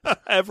 3PO.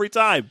 Every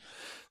time.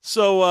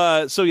 So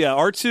yeah,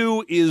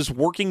 R2 is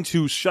working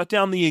to shut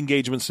down the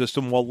engagement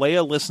system while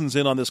Leia listens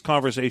in on this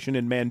conversation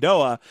in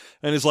Mandoa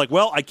and is like,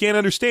 well, I can't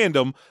understand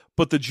them,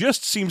 but the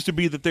gist seems to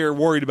be that they're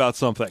worried about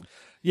something.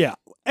 Yeah,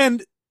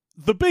 and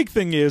the big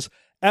thing is,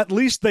 at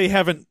least they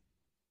haven't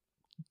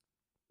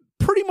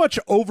pretty much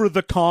over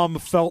the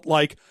comm felt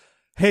like,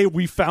 hey,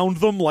 we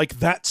found them, like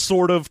that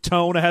sort of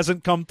tone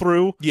hasn't come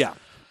through. Yeah.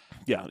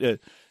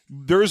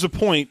 There is a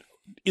point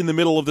in the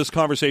middle of this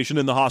conversation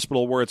in the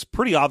hospital where it's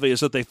pretty obvious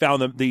that they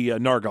found the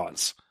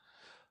Nargons,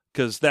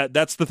 because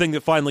that's the thing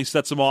that finally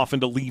sets them off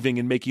into leaving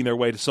and making their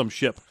way to some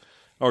ship,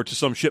 or to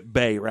some ship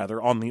bay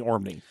rather, on the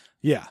Omni.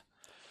 Yeah.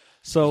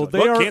 So they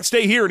can't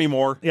stay here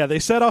anymore. Yeah, they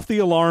set off the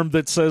alarm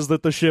that says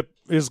that the ship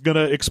is going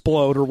to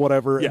explode or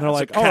whatever, and they're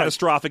like, a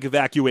catastrophic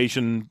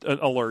evacuation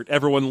alert.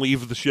 Everyone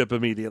leave the ship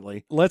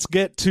immediately. Let's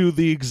get to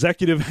the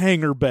executive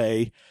hangar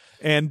bay,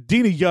 and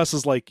Dina Yus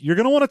is like, you're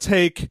going to want to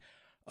take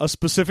a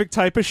specific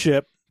type of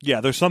ship. Yeah,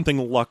 there's something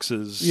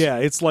Luxes. Yeah,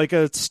 it's like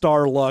a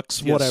Star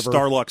Lux, whatever.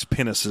 Star Lux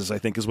pinnaces, I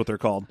think is what they're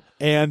called.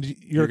 And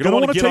you're going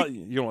to want to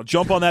you want to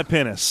jump on that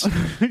pinnace.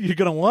 You're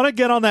going to want to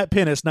get on that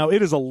pinnace. Now,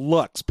 it is a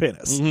Lux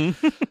pinnace.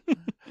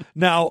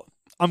 Now,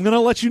 I'm going to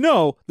let you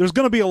know there's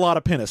going to be a lot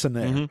of pinnace in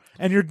there.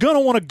 And you're going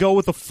to want to go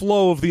with the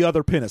flow of the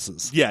other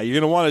pinnaces. Yeah, you're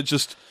going to want to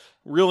just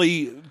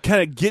really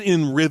kind of get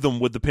in rhythm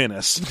with the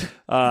pinnace.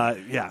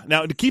 Yeah.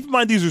 Now, to keep in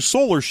mind, these are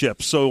solar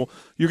ships, so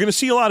you're going to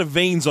see a lot of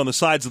veins on the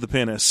sides of the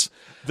pinnace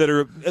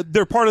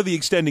they're part of the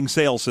extending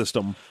sail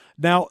system.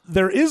 Now,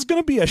 there is going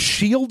to be a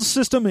shield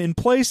system in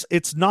place.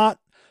 It's not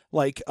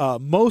like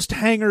most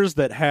hangars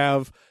that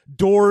have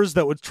doors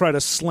that would try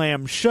to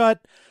slam shut,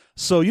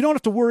 so you don't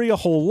have to worry a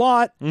whole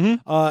lot.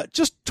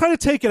 Just try to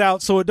take it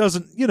out so it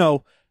doesn't,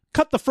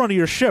 cut the front of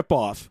your ship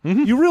off.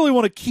 You really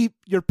want to keep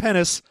your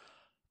pinnace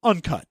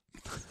uncut.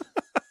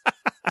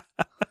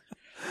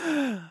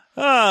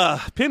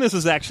 Pinnace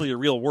is actually a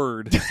real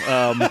word.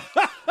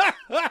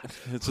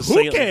 It's a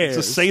Who cares?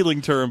 It's a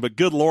sailing term, but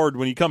good Lord,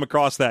 when you come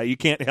across that, you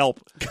can't help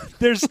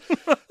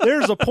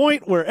There's a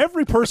point where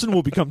every person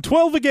will become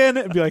 12 again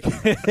and be like,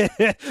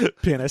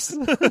 penis.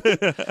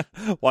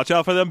 Watch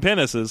out for them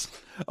penises.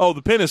 Oh,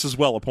 the penis is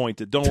well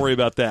appointed. Don't worry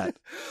about that.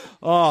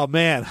 Oh,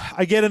 man.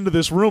 I get into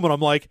this room and I'm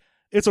like,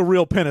 it's a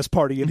real penis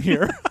party in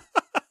here.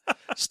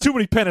 There's too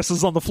many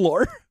penises on the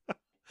floor.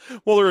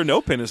 Well, there are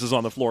no penises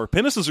on the floor.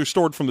 Penises are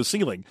stored from the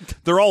ceiling.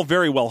 They're all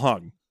very well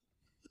hung.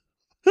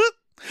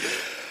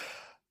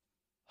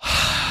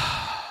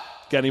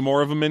 Got any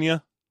more of them in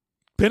you?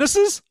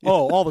 Penises?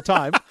 Oh, all the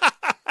time.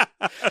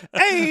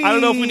 Hey! I don't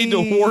know if we need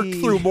to work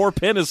through more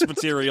penis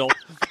material.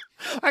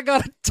 I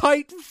got a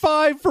tight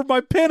 5 for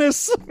my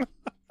penis.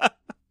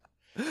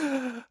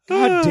 God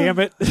damn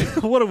it.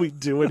 What are we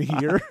doing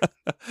here?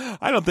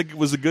 I don't think it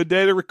was a good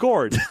day to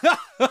record.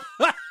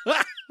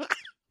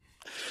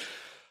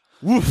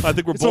 I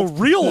think we're It's both a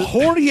real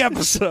horny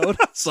episode.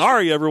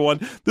 Sorry,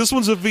 everyone. This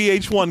one's a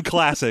VH1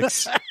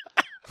 Classics.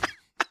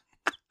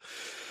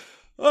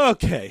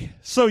 Okay,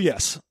 so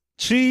yes,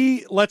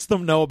 she lets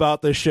them know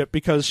about this ship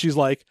because she's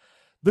like,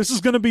 this is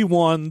going to be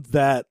one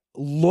that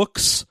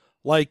looks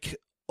like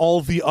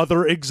all the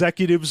other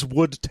executives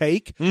would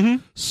take.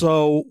 Mm-hmm.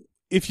 So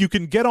if you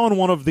can get on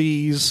one of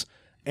these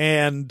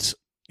and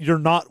you're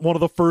not one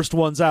of the first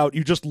ones out,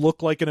 you just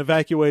look like an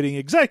evacuating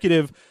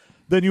executive,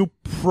 then you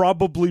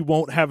probably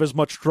won't have as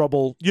much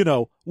trouble,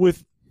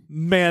 with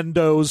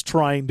Mandos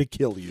trying to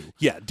kill you.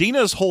 Yeah,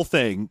 Dina's whole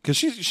thing, because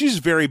she's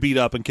very beat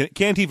up and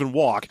can't even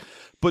walk,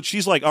 but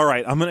she's like, all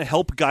right, I'm going to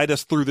help guide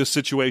us through this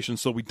situation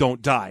so we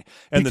don't die.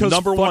 And because the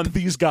number fuck one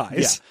these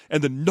guys. Yeah,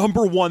 and the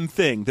number one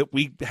thing that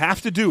we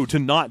have to do to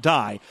not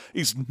die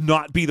is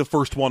not be the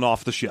first one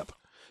off the ship.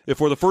 If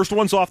we're the first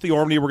ones off the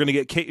Ormany, we're going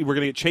to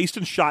get chased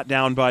and shot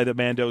down by the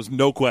Mandos,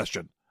 no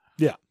question.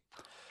 Yeah.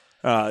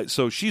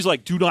 So she's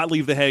like, do not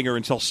leave the hangar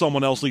until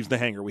someone else leaves the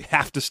hangar. We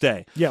have to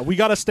stay. Yeah, we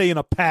got to stay in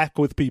a pack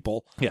with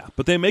people. Yeah,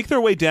 but they make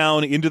their way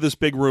down into this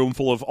big room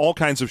full of all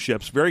kinds of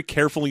ships, very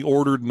carefully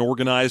ordered and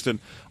organized, and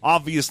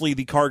obviously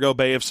the cargo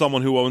bay of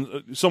someone who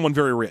owns someone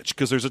very rich,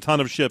 because there's a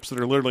ton of ships that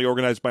are literally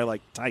organized by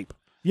like type.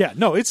 Yeah,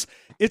 no, it's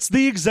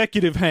the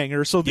executive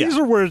hangar. So these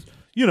are where,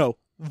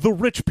 the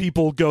rich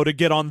people go to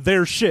get on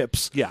their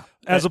ships. Yeah.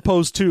 As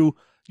opposed to,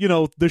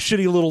 the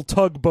shitty little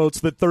tugboats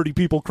that 30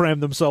 people cram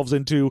themselves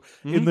into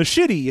in the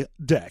shitty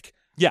deck.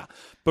 Yeah,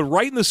 but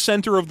right in the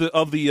center of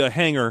the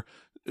hangar,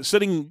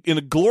 sitting in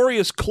a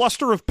glorious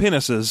cluster of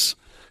penises,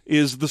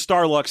 is the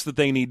Starlux that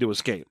they need to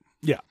escape.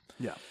 Yeah.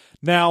 Yeah.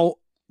 Now,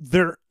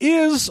 there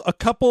is a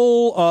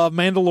couple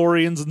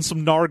Mandalorians and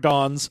some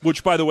Nargons.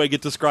 Which, by the way,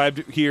 get described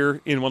here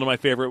in one of my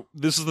favorite...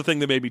 This is the thing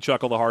that made me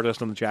chuckle the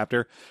hardest in the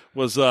chapter,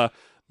 was the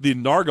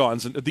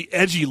Nargons, the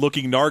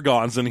edgy-looking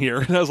Nargons in here.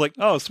 And I was like,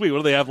 oh, sweet, what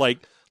do they have, like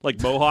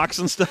mohawks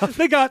and stuff?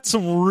 They got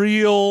some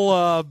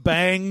real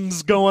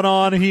bangs going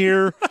on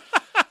here.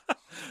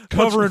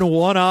 Covering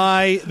one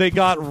eye. They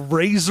got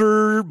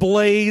razor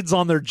blades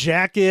on their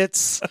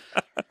jackets.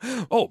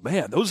 Oh,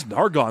 man, those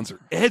Nargons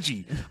are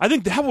edgy. I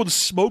think that one's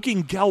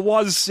smoking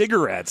Galois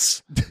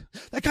cigarettes.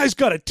 That guy's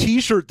got a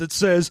t-shirt that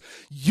says,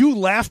 "You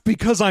laugh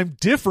because I'm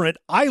different.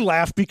 I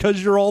laugh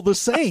because you're all the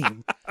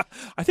same."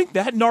 I think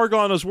that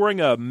Nargon is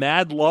wearing a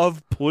Mad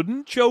Love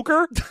pudding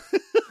choker.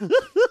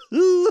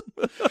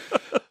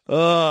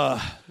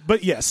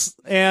 But yes,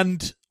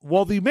 and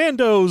while the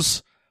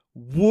Mandos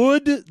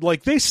would,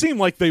 they seem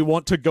like they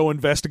want to go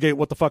investigate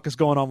what the fuck is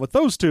going on with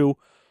those two,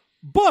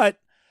 but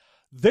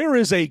there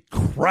is a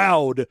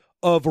crowd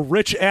of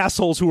rich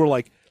assholes who are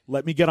like,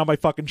 let me get on my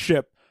fucking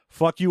ship.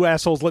 Fuck you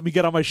assholes, let me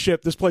get on my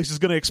ship. This place is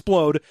going to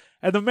explode.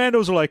 And the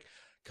Mandos are like,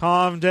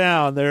 calm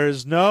down.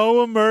 There's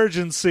no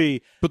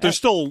emergency. But there's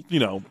still,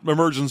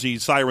 emergency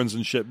sirens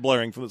and shit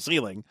blaring from the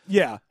ceiling.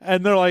 Yeah.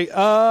 And they're like,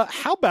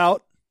 how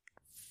about,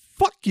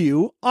 fuck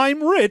you,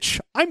 I'm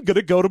rich. I'm going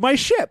to go to my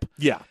ship.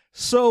 Yeah.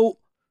 So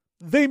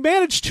they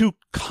managed to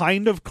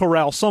kind of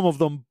corral some of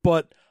them,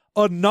 but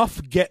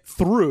enough get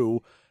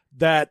through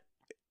that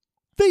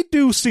they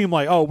do seem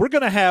like, oh, we're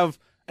going to have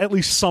at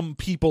least some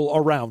people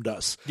around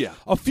us. Yeah.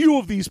 A few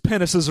of these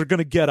penises are going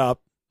to get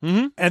up,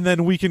 and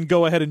then we can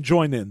go ahead and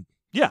join in.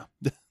 Yeah.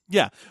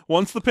 Yeah.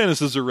 Once the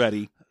penises are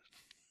ready.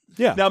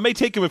 Yeah. Now, it may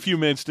take them a few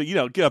minutes to,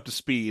 get up to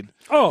speed.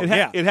 Oh,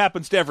 It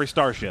happens to every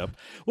starship.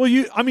 Well,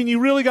 you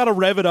really got to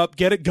rev it up,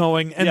 get it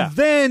going, and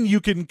then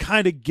you can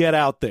kind of get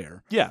out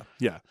there. Yeah.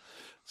 Yeah.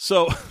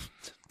 So,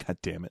 God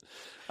damn it.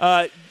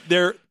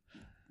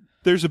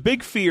 There's a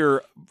big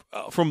fear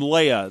from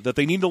Leia that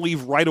they need to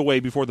leave right away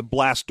before the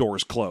blast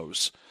doors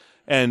close.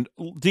 And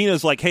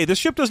Dina's like, hey, this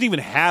ship doesn't even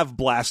have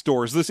blast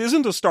doors. This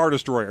isn't a Star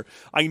Destroyer.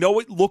 I know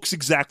it looks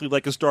exactly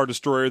like a Star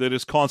Destroyer that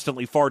is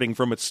constantly farting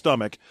from its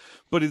stomach,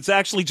 but it's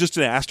actually just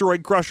an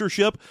asteroid crusher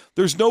ship.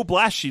 There's no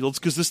blast shields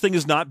because this thing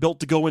is not built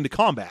to go into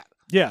combat.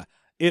 Yeah.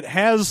 It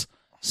has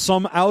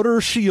some outer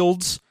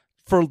shields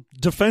for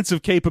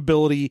defensive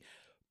capability,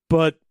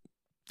 but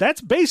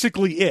that's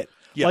basically it.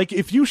 Yeah. Like,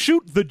 if you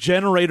shoot the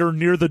generator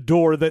near the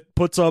door that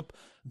puts up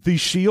the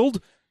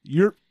shield,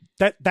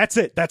 that's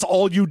it. That's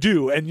all you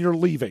do, and you're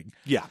leaving.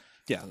 Yeah,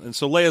 yeah. And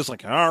so Leia's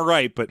like, all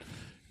right, but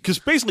Because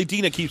basically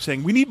Dina keeps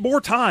saying, we need more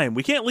time.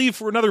 We can't leave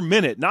for another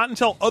minute. Not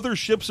until other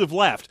ships have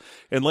left.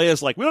 And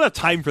Leia's like, we don't have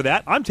time for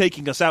that. I'm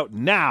taking us out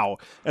now.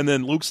 And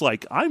then Luke's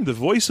like, I'm the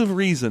voice of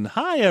reason.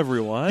 Hi,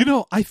 everyone. You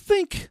know, I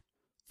think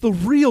the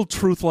real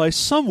truth lies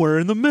somewhere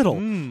in the middle.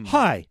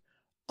 Hi,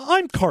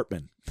 I'm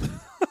Cartman.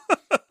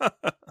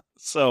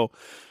 So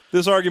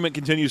this argument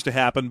continues to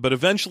happen, but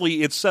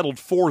eventually it's settled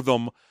for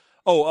them.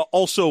 Oh,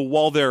 also,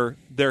 while they're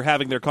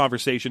having their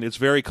conversation, it's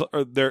very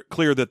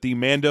clear that the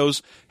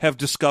Mandos have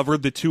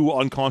discovered the two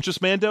unconscious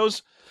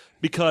Mandos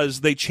because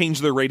they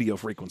changed their radio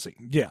frequency.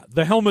 Yeah,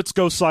 the helmets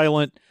go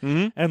silent,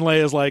 and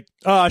Leia's like,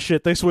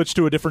 shit, they switched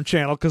to a different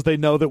channel because they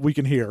know that we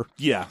can hear.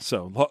 Yeah,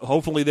 so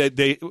hopefully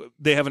they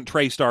haven't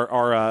traced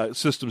our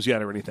systems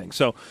yet or anything.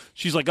 So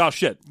she's like, oh,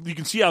 shit, you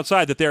can see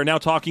outside that they are now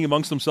talking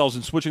amongst themselves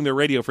and switching their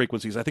radio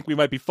frequencies. I think we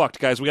might be fucked,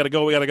 guys. We gotta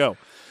go.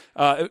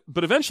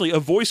 But eventually a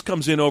voice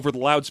comes in over the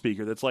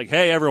loudspeaker that's like,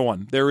 hey,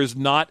 everyone, there is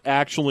not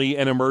actually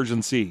an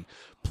emergency.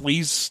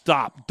 Please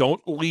stop.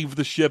 Don't leave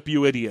the ship,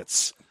 you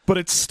idiots. But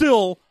it's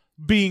still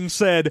being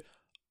said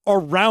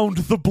around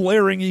the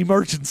blaring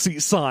emergency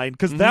sign,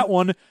 because that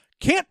one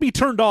can't be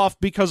turned off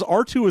because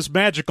R2 is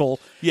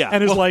magical. Yeah,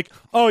 and is like,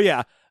 oh,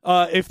 yeah,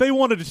 if they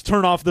wanted to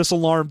turn off this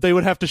alarm, they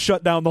would have to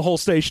shut down the whole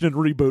station and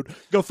reboot.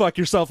 Go fuck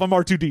yourself. I'm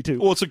R2-D2.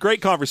 Well, it's a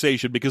great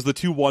conversation because the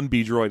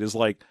 2-1B droid is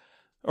like,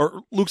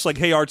 or Luke's like,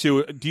 hey,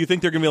 R2, do you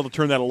think they're going to be able to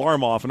turn that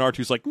alarm off? And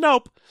R2's like,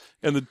 nope.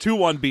 And the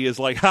 2-1B is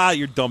like,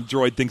 your dumb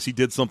droid thinks he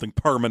did something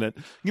permanent.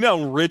 You know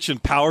how rich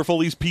and powerful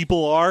these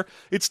people are?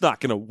 It's not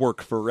going to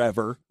work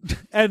forever.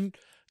 And,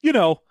 you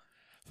know,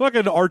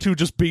 fucking R2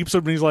 just beeps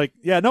him and he's like,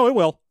 yeah, no, it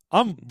will.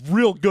 I'm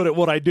real good at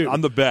what I do.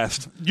 I'm the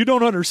best. You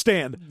don't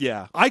understand.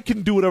 Yeah. I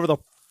can do whatever the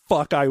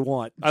fuck I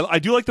want. I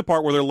do like the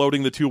part where they're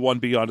loading the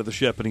 2-1B onto the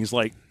ship and he's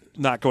like,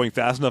 not going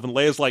fast enough, and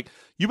Leia's like,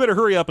 you better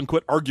hurry up and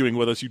quit arguing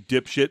with us, you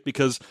dipshit,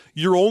 because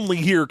you're only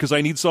here because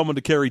I need someone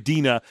to carry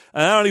Dina,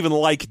 and I don't even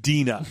like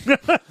Dina.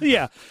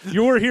 Yeah,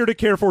 you're here to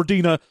care for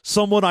Dina,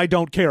 someone I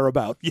don't care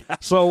about. Yeah.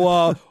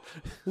 So,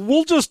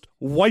 we'll just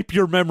wipe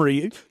your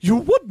memory. You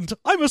wouldn't.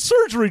 I'm a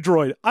surgery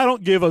droid. I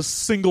don't give a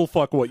single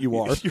fuck what you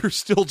are. You're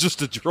still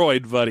just a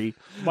droid, buddy.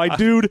 My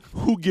dude,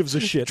 who gives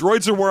a shit?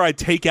 Droids are where I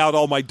take out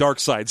all my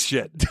dark side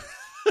shit.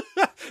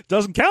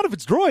 Doesn't count if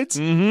it's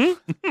droids.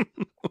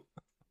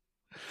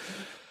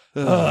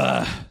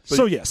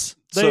 So yes,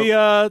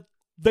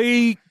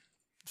 they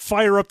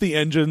fire up the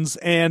engines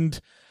and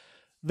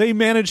they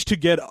manage to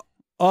get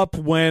up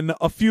when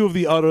a few of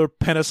the other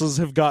pinnaces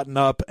have gotten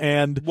up.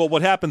 And well,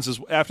 what happens is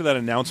after that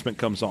announcement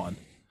comes on,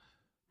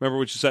 remember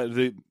what you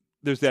said?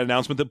 There's that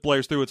announcement that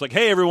blares through. It's like,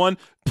 hey, everyone,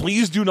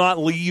 please do not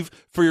leave.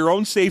 For your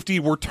own safety,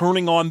 we're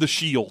turning on the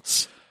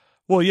shields.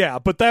 Well, yeah,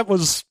 but that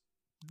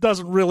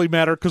doesn't really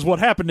matter because what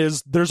happened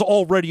is there's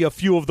already a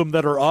few of them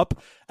that are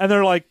up and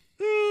they're like,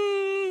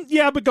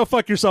 yeah, but go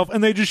fuck yourself,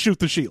 and they just shoot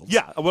the shields.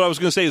 Yeah, what I was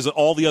going to say is that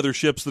all the other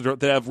ships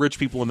that have rich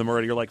people in them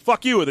already are like,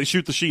 fuck you, and they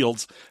shoot the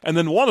shields. And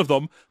then one of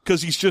them,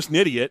 because he's just an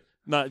idiot,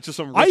 not just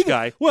some rich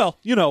guy. Well,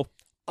 you know,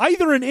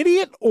 either an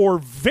idiot or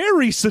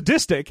very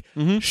sadistic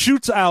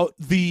shoots out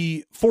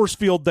the force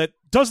field that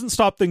doesn't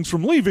stop things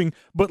from leaving,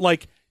 but,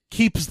 like,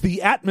 keeps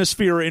the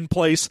atmosphere in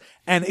place,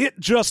 and it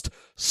just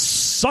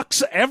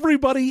sucks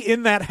everybody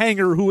in that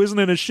hangar who isn't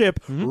in a ship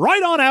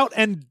right on out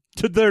and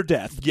to their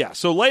death. Yeah,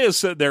 so Leia's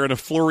sitting there in a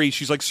flurry.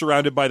 She's like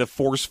surrounded by the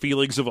force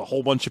feelings of a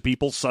whole bunch of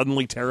people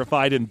suddenly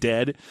terrified and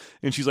dead.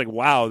 And she's like,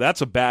 wow, that's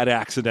a bad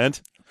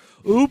accident.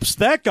 Oops,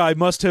 that guy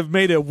must have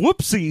made a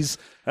whoopsies.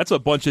 That's a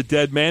bunch of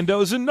dead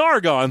Mandos and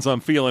Nargons I'm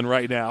feeling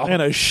right now.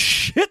 And a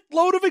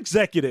shitload of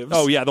executives.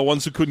 Oh, yeah, the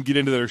ones who couldn't get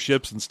into their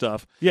ships and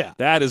stuff. Yeah.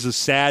 That is a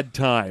sad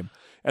time.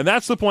 And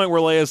that's the point where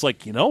Leia's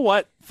like, you know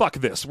what? Fuck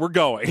this. We're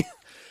going.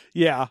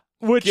 Yeah.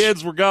 Which,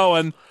 kids, we're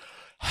going.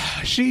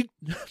 She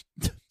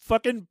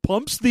fucking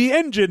pumps the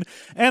engine,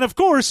 and of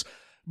course,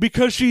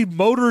 because she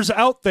motors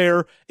out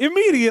there,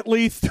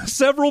 immediately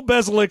several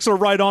Bezaliks are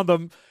right on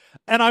them,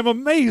 and I'm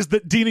amazed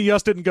that Dina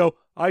Yust didn't go,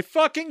 I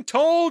fucking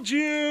told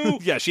you!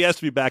 Yeah, she has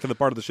to be back in the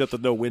part of the ship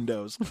with no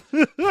windows.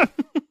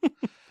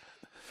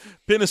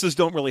 Pinnaces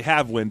don't really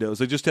have windows.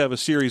 They just have a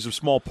series of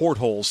small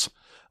portholes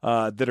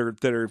that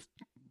are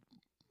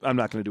I'm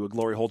not going to do a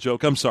glory hole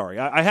joke. I'm sorry.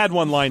 I had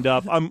one lined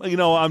up. I'm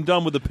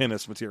done with the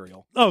pinnace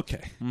material.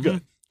 Okay,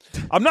 good.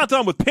 I'm not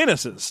done with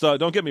pinnaces.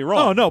 Don't get me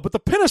wrong. Oh, no, but the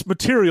pinnace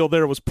material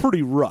there was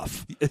pretty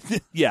rough.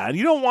 Yeah, and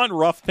you don't want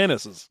rough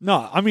pinnaces.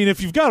 No, I mean,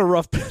 if you've got a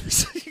rough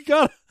pinnace, you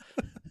gotta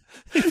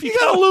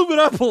lube it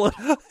up a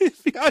little.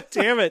 God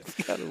damn it.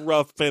 You got a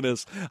rough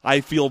pinnace.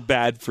 I feel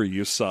bad for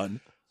you, son.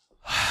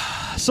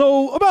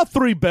 So, about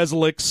 3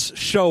 Bezaliks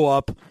show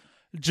up,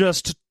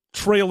 just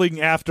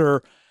trailing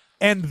after,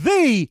 and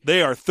they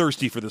are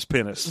thirsty for this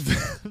pinnace.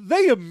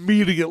 They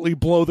immediately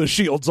blow the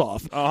shields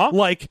off.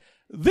 Like,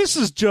 this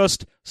is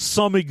just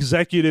some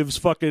executive's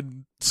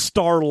fucking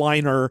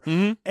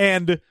Starliner,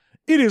 and it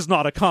is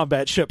not a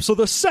combat ship. So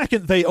the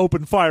second they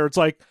open fire, it's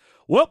like,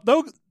 well,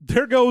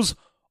 there goes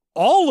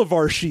all of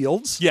our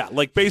shields. Yeah,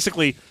 like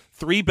basically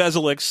 3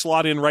 Bezaliks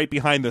slot in right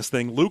behind this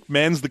thing. Luke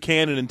mans the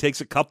cannon and takes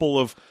a couple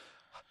of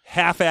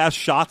half-ass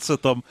shots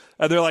at them,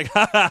 and they're like,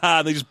 ha ha ha,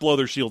 and they just blow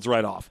their shields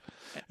right off.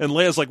 And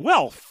Leia's like,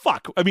 well,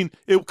 fuck. I mean,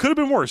 it could have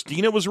been worse.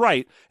 Dina was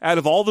right. Out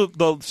of all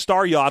the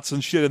star yachts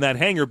and shit in that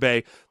hangar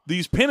bay,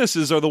 these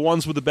pinnaces are the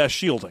ones with the best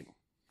shielding.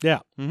 Yeah.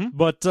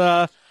 But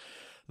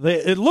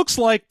it looks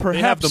like They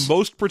have perhaps the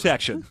most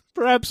protection.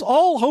 perhaps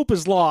all hope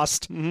is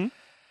lost. And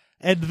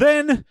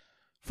then,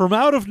 from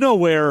out of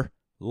nowhere,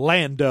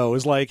 Lando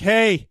is like,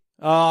 hey,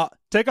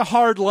 take a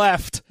hard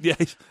left. Yeah.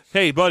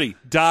 Hey, buddy,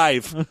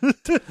 dive.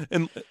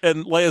 and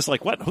Leia's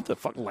like, what the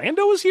fuck?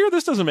 Lando is here?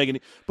 This doesn't make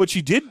any... But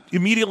she did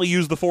immediately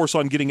use the Force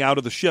on getting out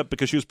of the ship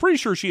because she was pretty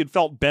sure she had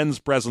felt Ben's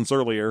presence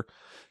earlier.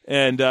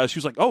 And she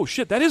was like, oh,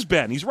 shit, that is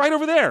Ben. He's right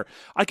over there.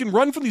 I can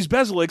run from these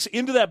Bezaliks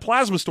into that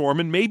plasma storm,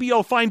 and maybe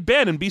I'll find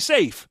Ben and be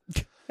safe.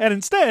 And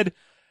instead,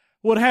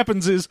 what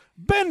happens is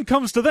Ben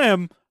comes to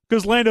them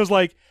because Lando's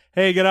like,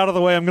 hey, get out of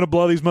the way. I'm going to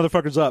blow these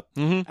motherfuckers up.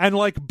 And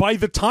like by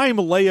the time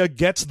Leia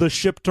gets the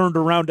ship turned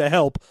around to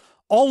help,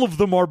 all of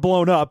them are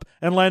blown up.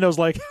 And Lando's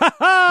like, ha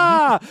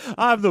ha,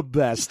 I'm the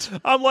best.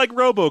 I'm like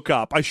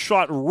RoboCop. I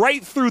shot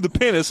right through the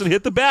pinnace and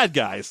hit the bad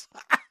guys.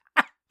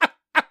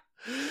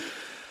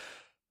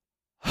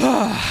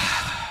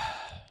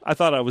 I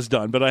thought I was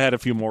done, but I had a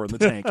few more in the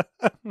tank.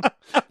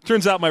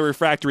 Turns out my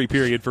refractory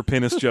period for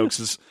pinnace jokes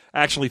is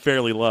actually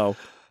fairly low.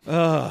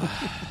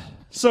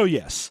 So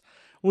yes,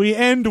 we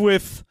end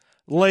with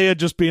Leia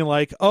just being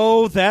like,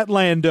 oh, that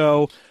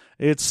Lando,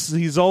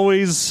 he's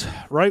always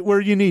right where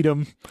you need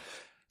him.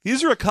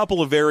 These are a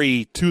couple of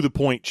very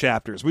to-the-point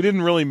chapters. We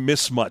didn't really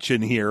miss much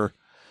in here.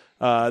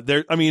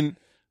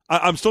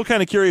 I'm still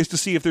kind of curious to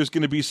see if there's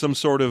going to be some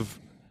sort of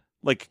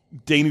like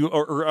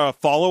or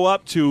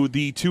follow-up to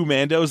the two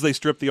Mandos they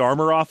stripped the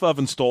armor off of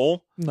and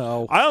stole.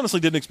 No. I honestly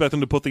didn't expect them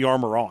to put the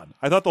armor on.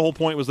 I thought the whole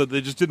point was that they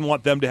just didn't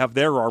want them to have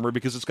their armor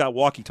because it's got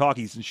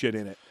walkie-talkies and shit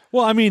in it.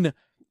 Well, I mean,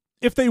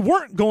 if they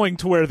weren't going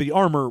to wear the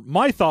armor,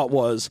 my thought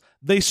was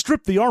they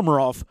stripped the armor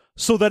off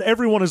so that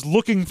everyone is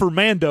looking for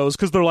Mandos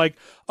because they're like,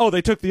 oh,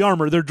 they took the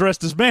armor, they're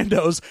dressed as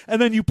Mandos,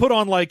 and then you put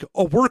on like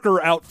a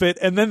worker outfit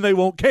and then they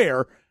won't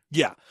care.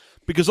 Yeah,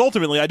 because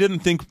ultimately I didn't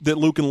think that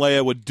Luke and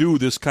Leia would do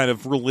this kind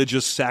of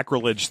religious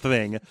sacrilege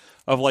thing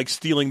of like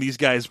stealing these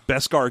guys'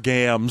 Beskar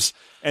gams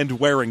and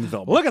wearing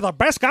them. Look at the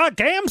Beskar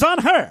gams on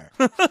her.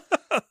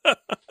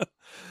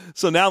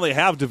 So now they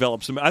have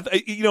developed some.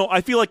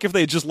 I feel like if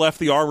they had just left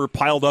the armor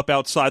piled up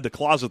outside the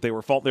closet they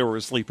were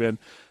asleep in,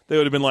 they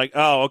would have been like,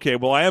 "Oh, okay.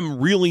 Well, I am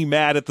really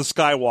mad at the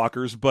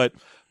Skywalkers, but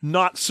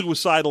not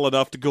suicidal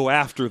enough to go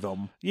after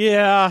them."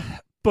 Yeah,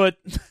 but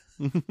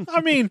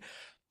I mean,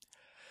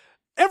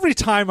 every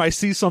time I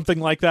see something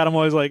like that, I'm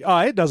always like, "Oh,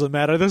 it doesn't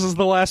matter. This is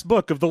the last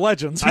book of the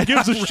Legends. Who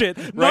gives a shit?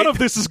 None Right? of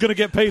this is going to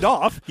get paid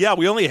off." Yeah,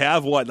 we only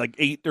have like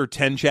 8 or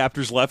 10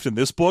 chapters left in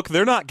this book.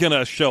 They're not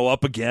gonna show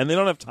up again. They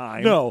don't have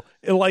time. No,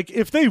 like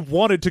if they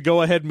wanted to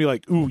go ahead and be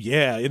like, "Ooh,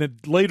 yeah," in a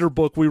later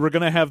book we were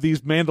going to have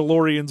these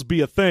Mandalorians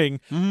be a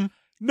thing.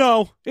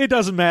 No, it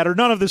doesn't matter.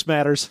 None of this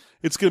matters.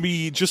 It's going to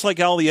be just like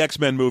all the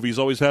X-Men movies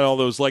always had all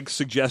those like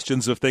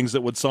suggestions of things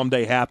that would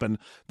someday happen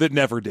that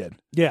never did.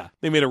 Yeah,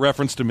 They made a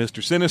reference to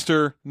Mr.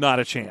 Sinister, not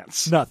a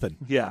chance. nothing.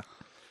 Yeah.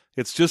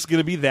 It's just going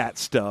to be that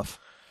stuff.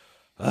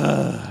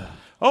 Oh,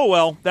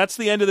 well, that's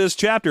the end of this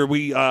chapter.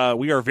 We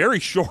are very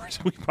short.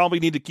 We probably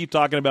need to keep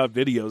talking about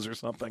videos or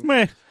something.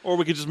 Meh. Or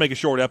we could just make a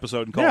short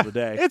episode and call Yeah, it a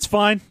day. it's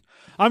fine.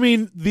 I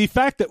mean, the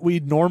fact that we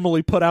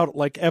normally put out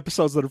like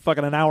episodes that are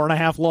fucking an hour and a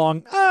half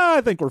long,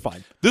 I think we're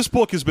fine. This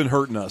book has been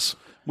hurting us.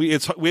 We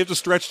have to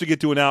stretch to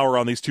get to an hour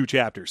on these 2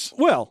 chapters.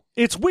 Well,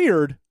 it's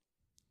weird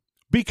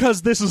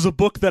because this is a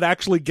book that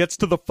actually gets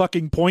to the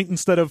fucking point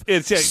instead of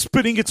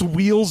spinning its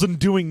wheels and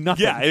doing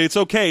nothing. Yeah, it's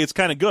okay. It's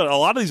kind of good. A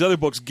lot of these other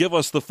books give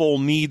us the full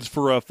needs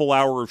for a full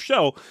hour of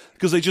show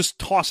because they just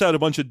toss out a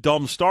bunch of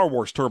dumb Star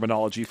Wars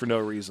terminology for no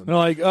reason. They're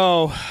like,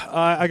 oh,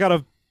 I got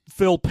to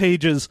fill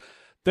pages.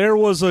 There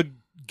was a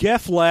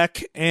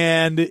Geflek,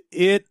 and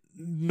it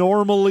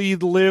normally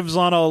lives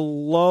on a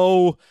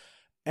low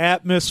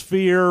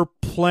atmosphere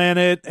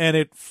planet, and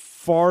it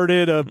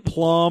farted a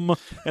plum.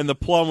 And the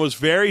plum was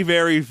very,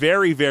 very,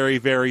 very, very,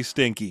 very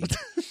stinky.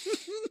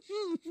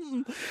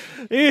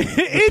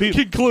 In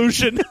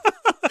conclusion,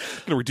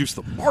 Going to reduce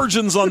the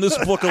margins on this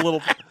book a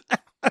little.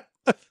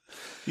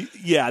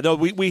 Yeah, no,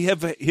 we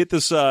have hit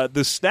this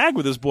snag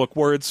with this book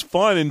where it's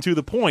fun and to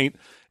the point.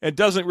 It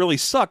doesn't really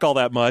suck all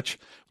that much.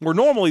 Where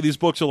normally these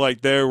books are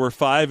like, there were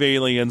 5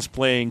 aliens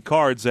playing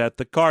cards at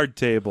the card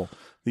table.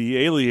 The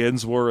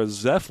aliens were a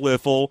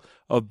Zephlifel,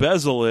 a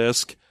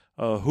Bezalisk,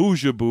 a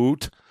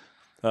Hujaboot,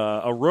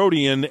 a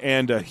Rodian,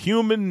 and a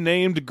human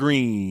named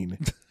Green.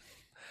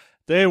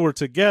 they were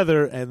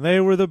together, and they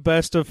were the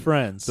best of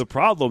friends. The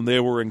problem they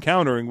were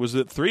encountering was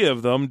that 3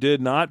 of them did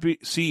not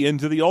see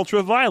into the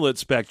ultraviolet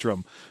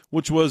spectrum,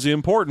 which was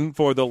important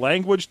for the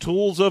language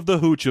tools of the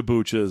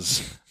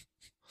Hoochabooches.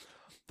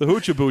 The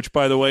Hoochabooch,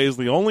 by the way, is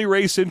the only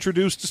race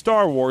introduced to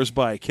Star Wars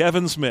by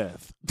Kevin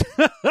Smith.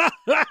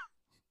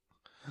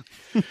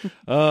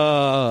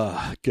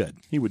 Good.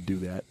 He would do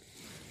that.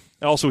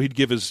 Also, he'd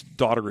give his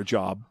daughter a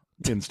job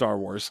in Star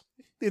Wars.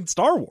 in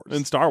Star Wars.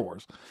 In Star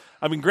Wars.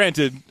 I mean,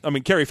 granted,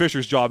 Carrie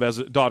Fisher's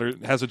daughter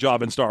has a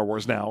job in Star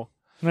Wars now.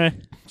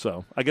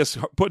 So I guess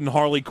putting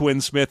Harley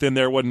Quinn Smith in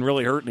there wouldn't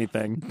really hurt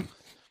anything.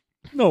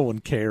 No one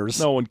cares.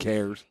 No one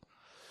cares.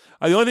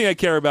 The only thing I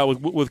care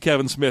about with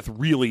Kevin Smith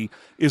really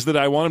is that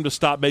I want him to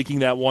stop making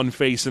that one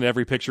face in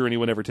every picture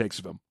anyone ever takes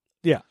of him.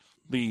 Yeah.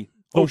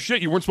 Oh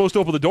shit, you weren't supposed to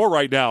open the door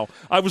right now.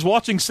 I was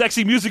watching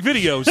sexy music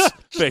videos.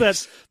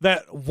 Face.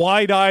 that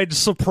wide-eyed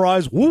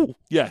surprise. Woo.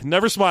 Yeah,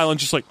 never smiling,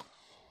 just like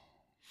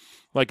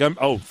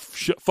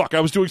fuck, I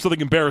was doing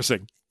something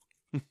embarrassing.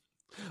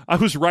 I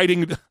was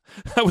writing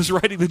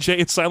the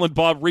Jay and Silent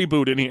Bob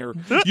reboot in here.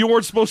 You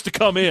weren't supposed to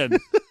come in.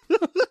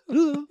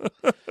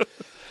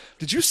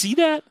 Did you see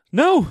that?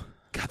 No.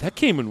 God, that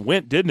came and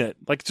went, didn't it?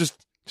 Like just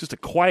a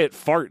quiet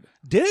fart.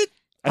 Did it?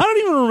 I don't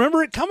even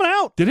remember it coming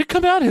out. Did it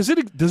come out? Does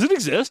it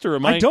exist, or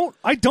am I?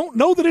 I don't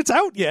know that it's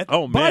out yet.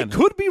 Oh man, but I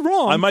could be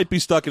wrong. I might be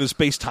stuck in a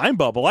space-time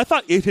bubble. I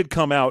thought it had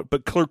come out,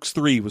 but Clerks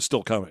 3 was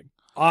still coming.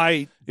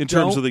 In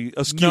terms of the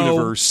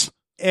Askewniverse,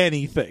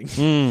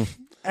 anything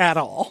at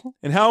all.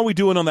 And how are we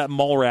doing on that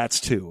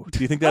Mallrats 2? Do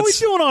you think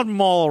that's? How are we doing on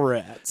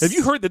Mallrats? Have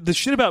you heard that the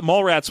shit about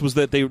Mallrats was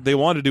that they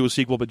wanted to do a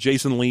sequel, but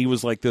Jason Lee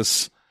was like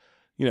this.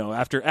 You know,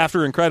 after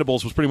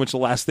Incredibles was pretty much the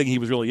last thing he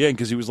was really in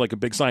because he was like a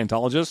big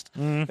Scientologist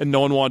and no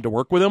one wanted to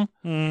work with him.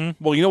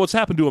 Well, you know what's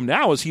happened to him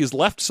now is he has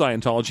left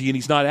Scientology and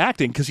he's not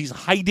acting because he's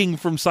hiding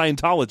from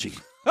Scientology.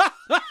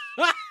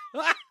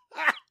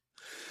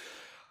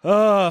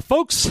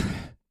 Folks,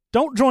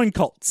 don't join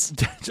cults.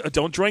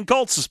 Don't join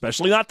cults,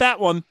 especially not that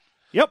one.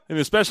 Yep. And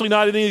especially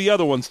not any of the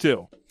other ones,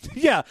 too.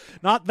 Yeah,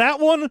 not that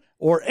one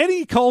or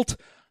any cult.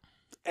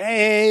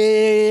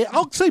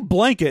 I'll say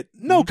blanket,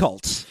 no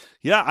cults.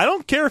 Yeah, I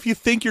don't care if you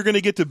think you're going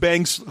to get to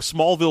bang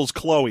Smallville's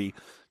Chloe.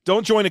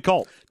 Don't join a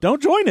cult. Don't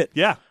join it.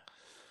 Yeah.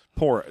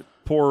 Poor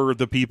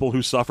the people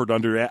who suffered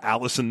under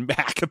Allison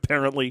Mack,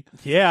 apparently.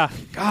 Yeah.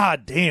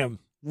 God damn.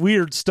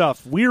 Weird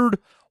stuff. Weird,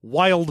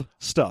 wild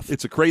stuff.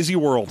 It's a crazy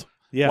world.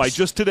 Yes. Why,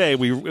 just today, it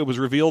was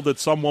revealed that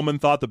some woman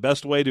thought the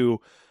best way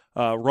to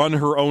run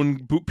her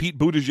own Pete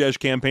Buttigieg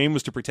campaign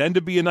was to pretend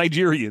to be a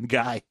Nigerian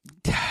guy.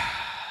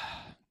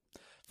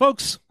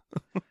 Folks...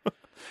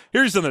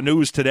 Here's in the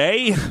news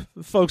today.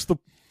 Folks, the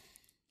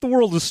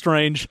world is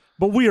strange,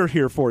 but we are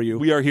here for you.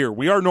 We are here.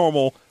 We are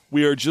normal.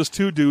 We are just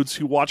two dudes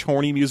who watch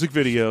horny music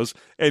videos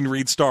and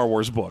read Star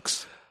Wars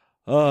books.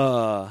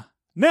 Now,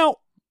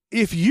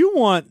 if you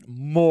want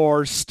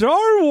more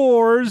Star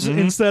Wars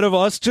instead of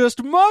us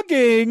just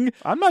mugging...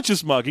 I'm not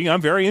just mugging.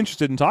 I'm very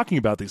interested in talking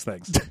about these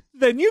things.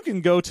 Then you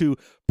can go to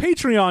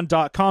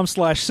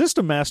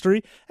patreon.com/System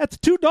Mastery. At the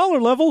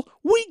 $2 level,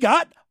 we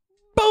got...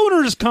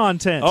 boners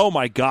content. Oh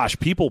my gosh,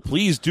 people,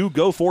 please do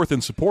go forth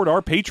and support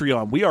our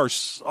Patreon. We are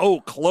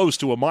so close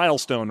to a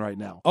milestone right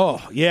now.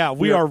 Oh, yeah,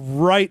 we are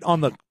right on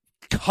the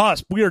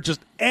cusp. We are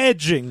just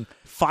edging.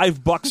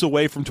 $5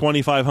 away from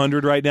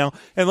 2,500 right now.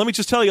 And let me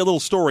just tell you a little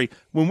story.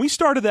 When we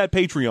started that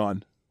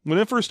Patreon, when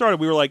it first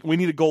started, we were like, we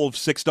need a goal of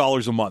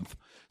 $6 a month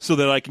so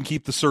that I can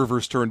keep the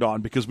servers turned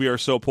on because we are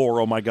so poor.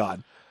 Oh my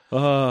God.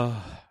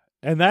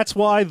 And that's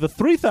why the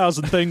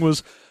 3,000 thing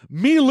was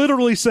me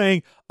literally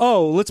saying,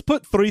 oh, let's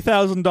put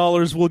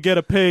 $3,000, we'll get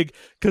a pig,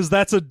 because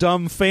that's a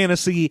dumb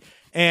fantasy,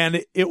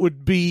 and it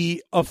would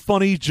be a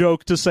funny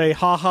joke to say,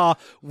 haha,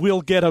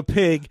 we'll get a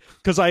pig,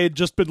 because I had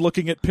just been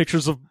looking at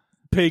pictures of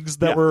pigs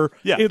that were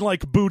in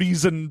like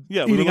booties and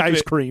eating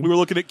ice cream. We were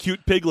looking at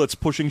cute piglets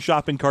pushing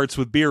shopping carts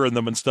with beer in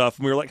them and stuff,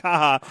 and we were like,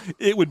 haha,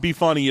 it would be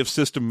funny if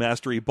System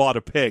Mastery bought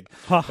a pig.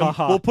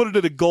 We'll put it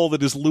at a goal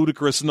that is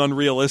ludicrous and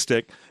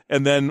unrealistic,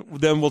 and then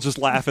we'll just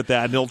laugh at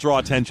that and it'll draw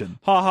attention.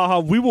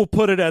 We will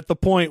put it at the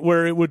point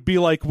where it would be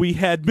like we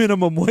had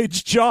minimum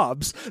wage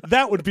jobs.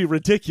 That would be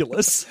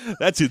ridiculous.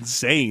 That's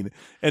insane.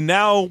 And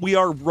now we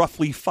are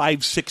roughly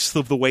 5/6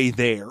 of the way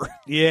there.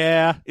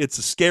 Yeah. It's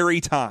a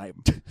scary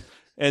time.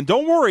 And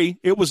don't worry,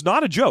 it was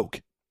not a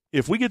joke.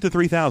 If we get to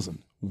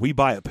 3,000, we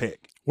buy a pig.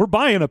 We're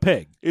buying a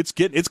pig. It's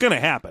going to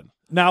happen.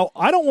 Now,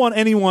 I don't want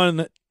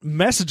anyone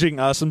messaging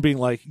us and being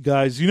like,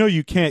 guys, you know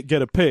you can't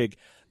get a pig.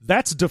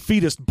 That's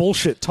defeatist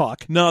bullshit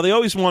talk. No, they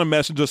always want to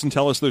message us and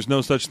tell us there's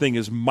no such thing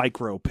as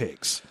micro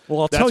pigs.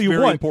 Well, I'll tell you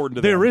what,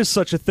 there is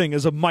such a thing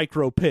as a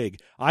micro pig.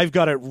 I've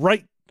got it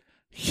right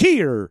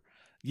here.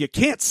 You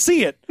can't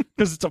see it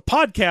because it's a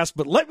podcast,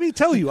 but let me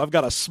tell you, I've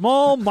got a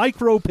small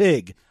micro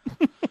pig.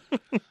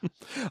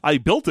 I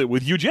built it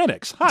with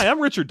eugenics. Hi,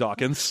 I'm Richard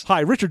Dawkins. Hi,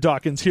 Richard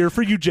Dawkins here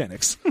for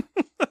eugenics.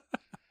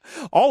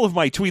 All of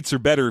my tweets are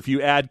better if you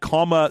add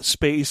comma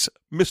space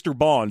Mr.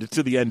 Bond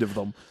to the end of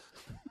them.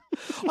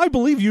 I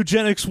believe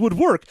eugenics would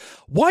work.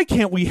 Why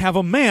can't we have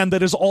a man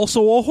that is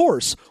also a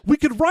horse? We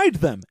could ride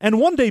them and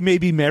one day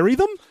maybe marry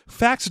them.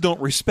 Facts don't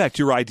respect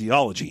your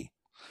ideology,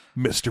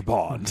 Mr.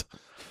 Bond.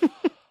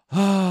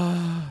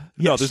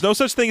 No, there's no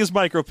such thing as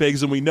micro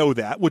pigs, and we know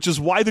that, which is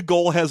why the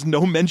goal has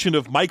no mention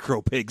of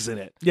micro pigs in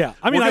it. Yeah,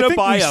 I mean, I think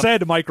we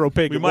said micro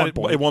pig at one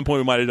point. At one point,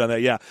 we might have done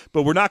that, yeah.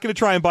 But we're not going to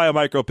try and buy a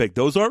micro pig.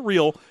 Those aren't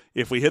real.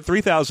 If we hit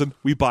 3,000,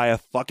 we buy a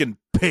fucking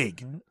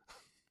pig.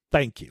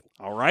 Thank you.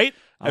 All right?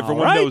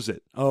 Everyone knows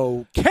it.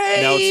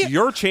 Okay. Now it's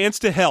your chance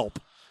to help.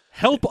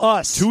 Help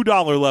us.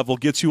 $2 level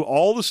gets you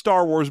all the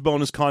Star Wars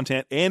bonus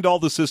content and all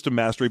the System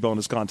Mastery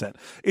bonus content.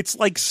 It's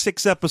like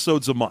 6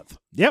 episodes a month.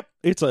 Yep.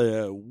 It's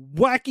a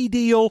wacky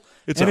deal,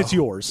 and it's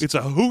yours. It's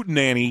a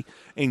hootenanny,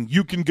 and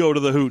you can go to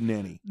the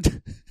hootenanny.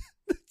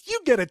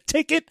 You get a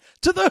ticket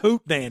to the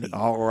hootenanny.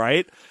 All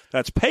right.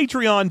 That's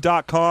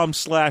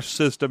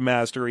patreon.com/System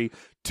Mastery.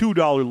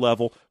 $2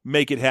 level.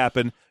 Make it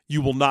happen.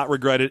 You will not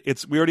regret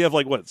it. We already have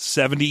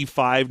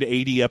 75 to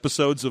 80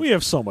 episodes of We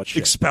have so much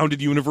shit.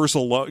 expanded universe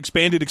alone.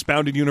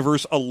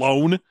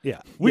 Yeah.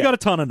 We got a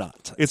ton of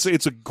nonsense.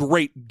 It's a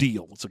great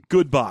deal. It's a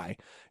good buy,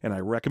 and I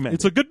recommend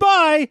It's it. a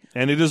goodbye.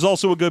 And it is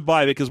also a good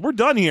buy because we're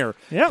done here.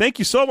 Yep. Thank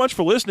you so much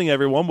for listening,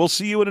 everyone. We'll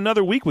see you in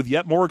another week with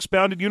yet more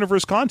Expounded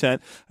Universe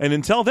content. And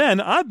until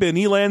then, I've been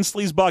Elan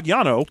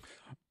Sleazeboggiano.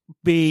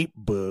 Beep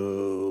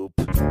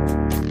boop.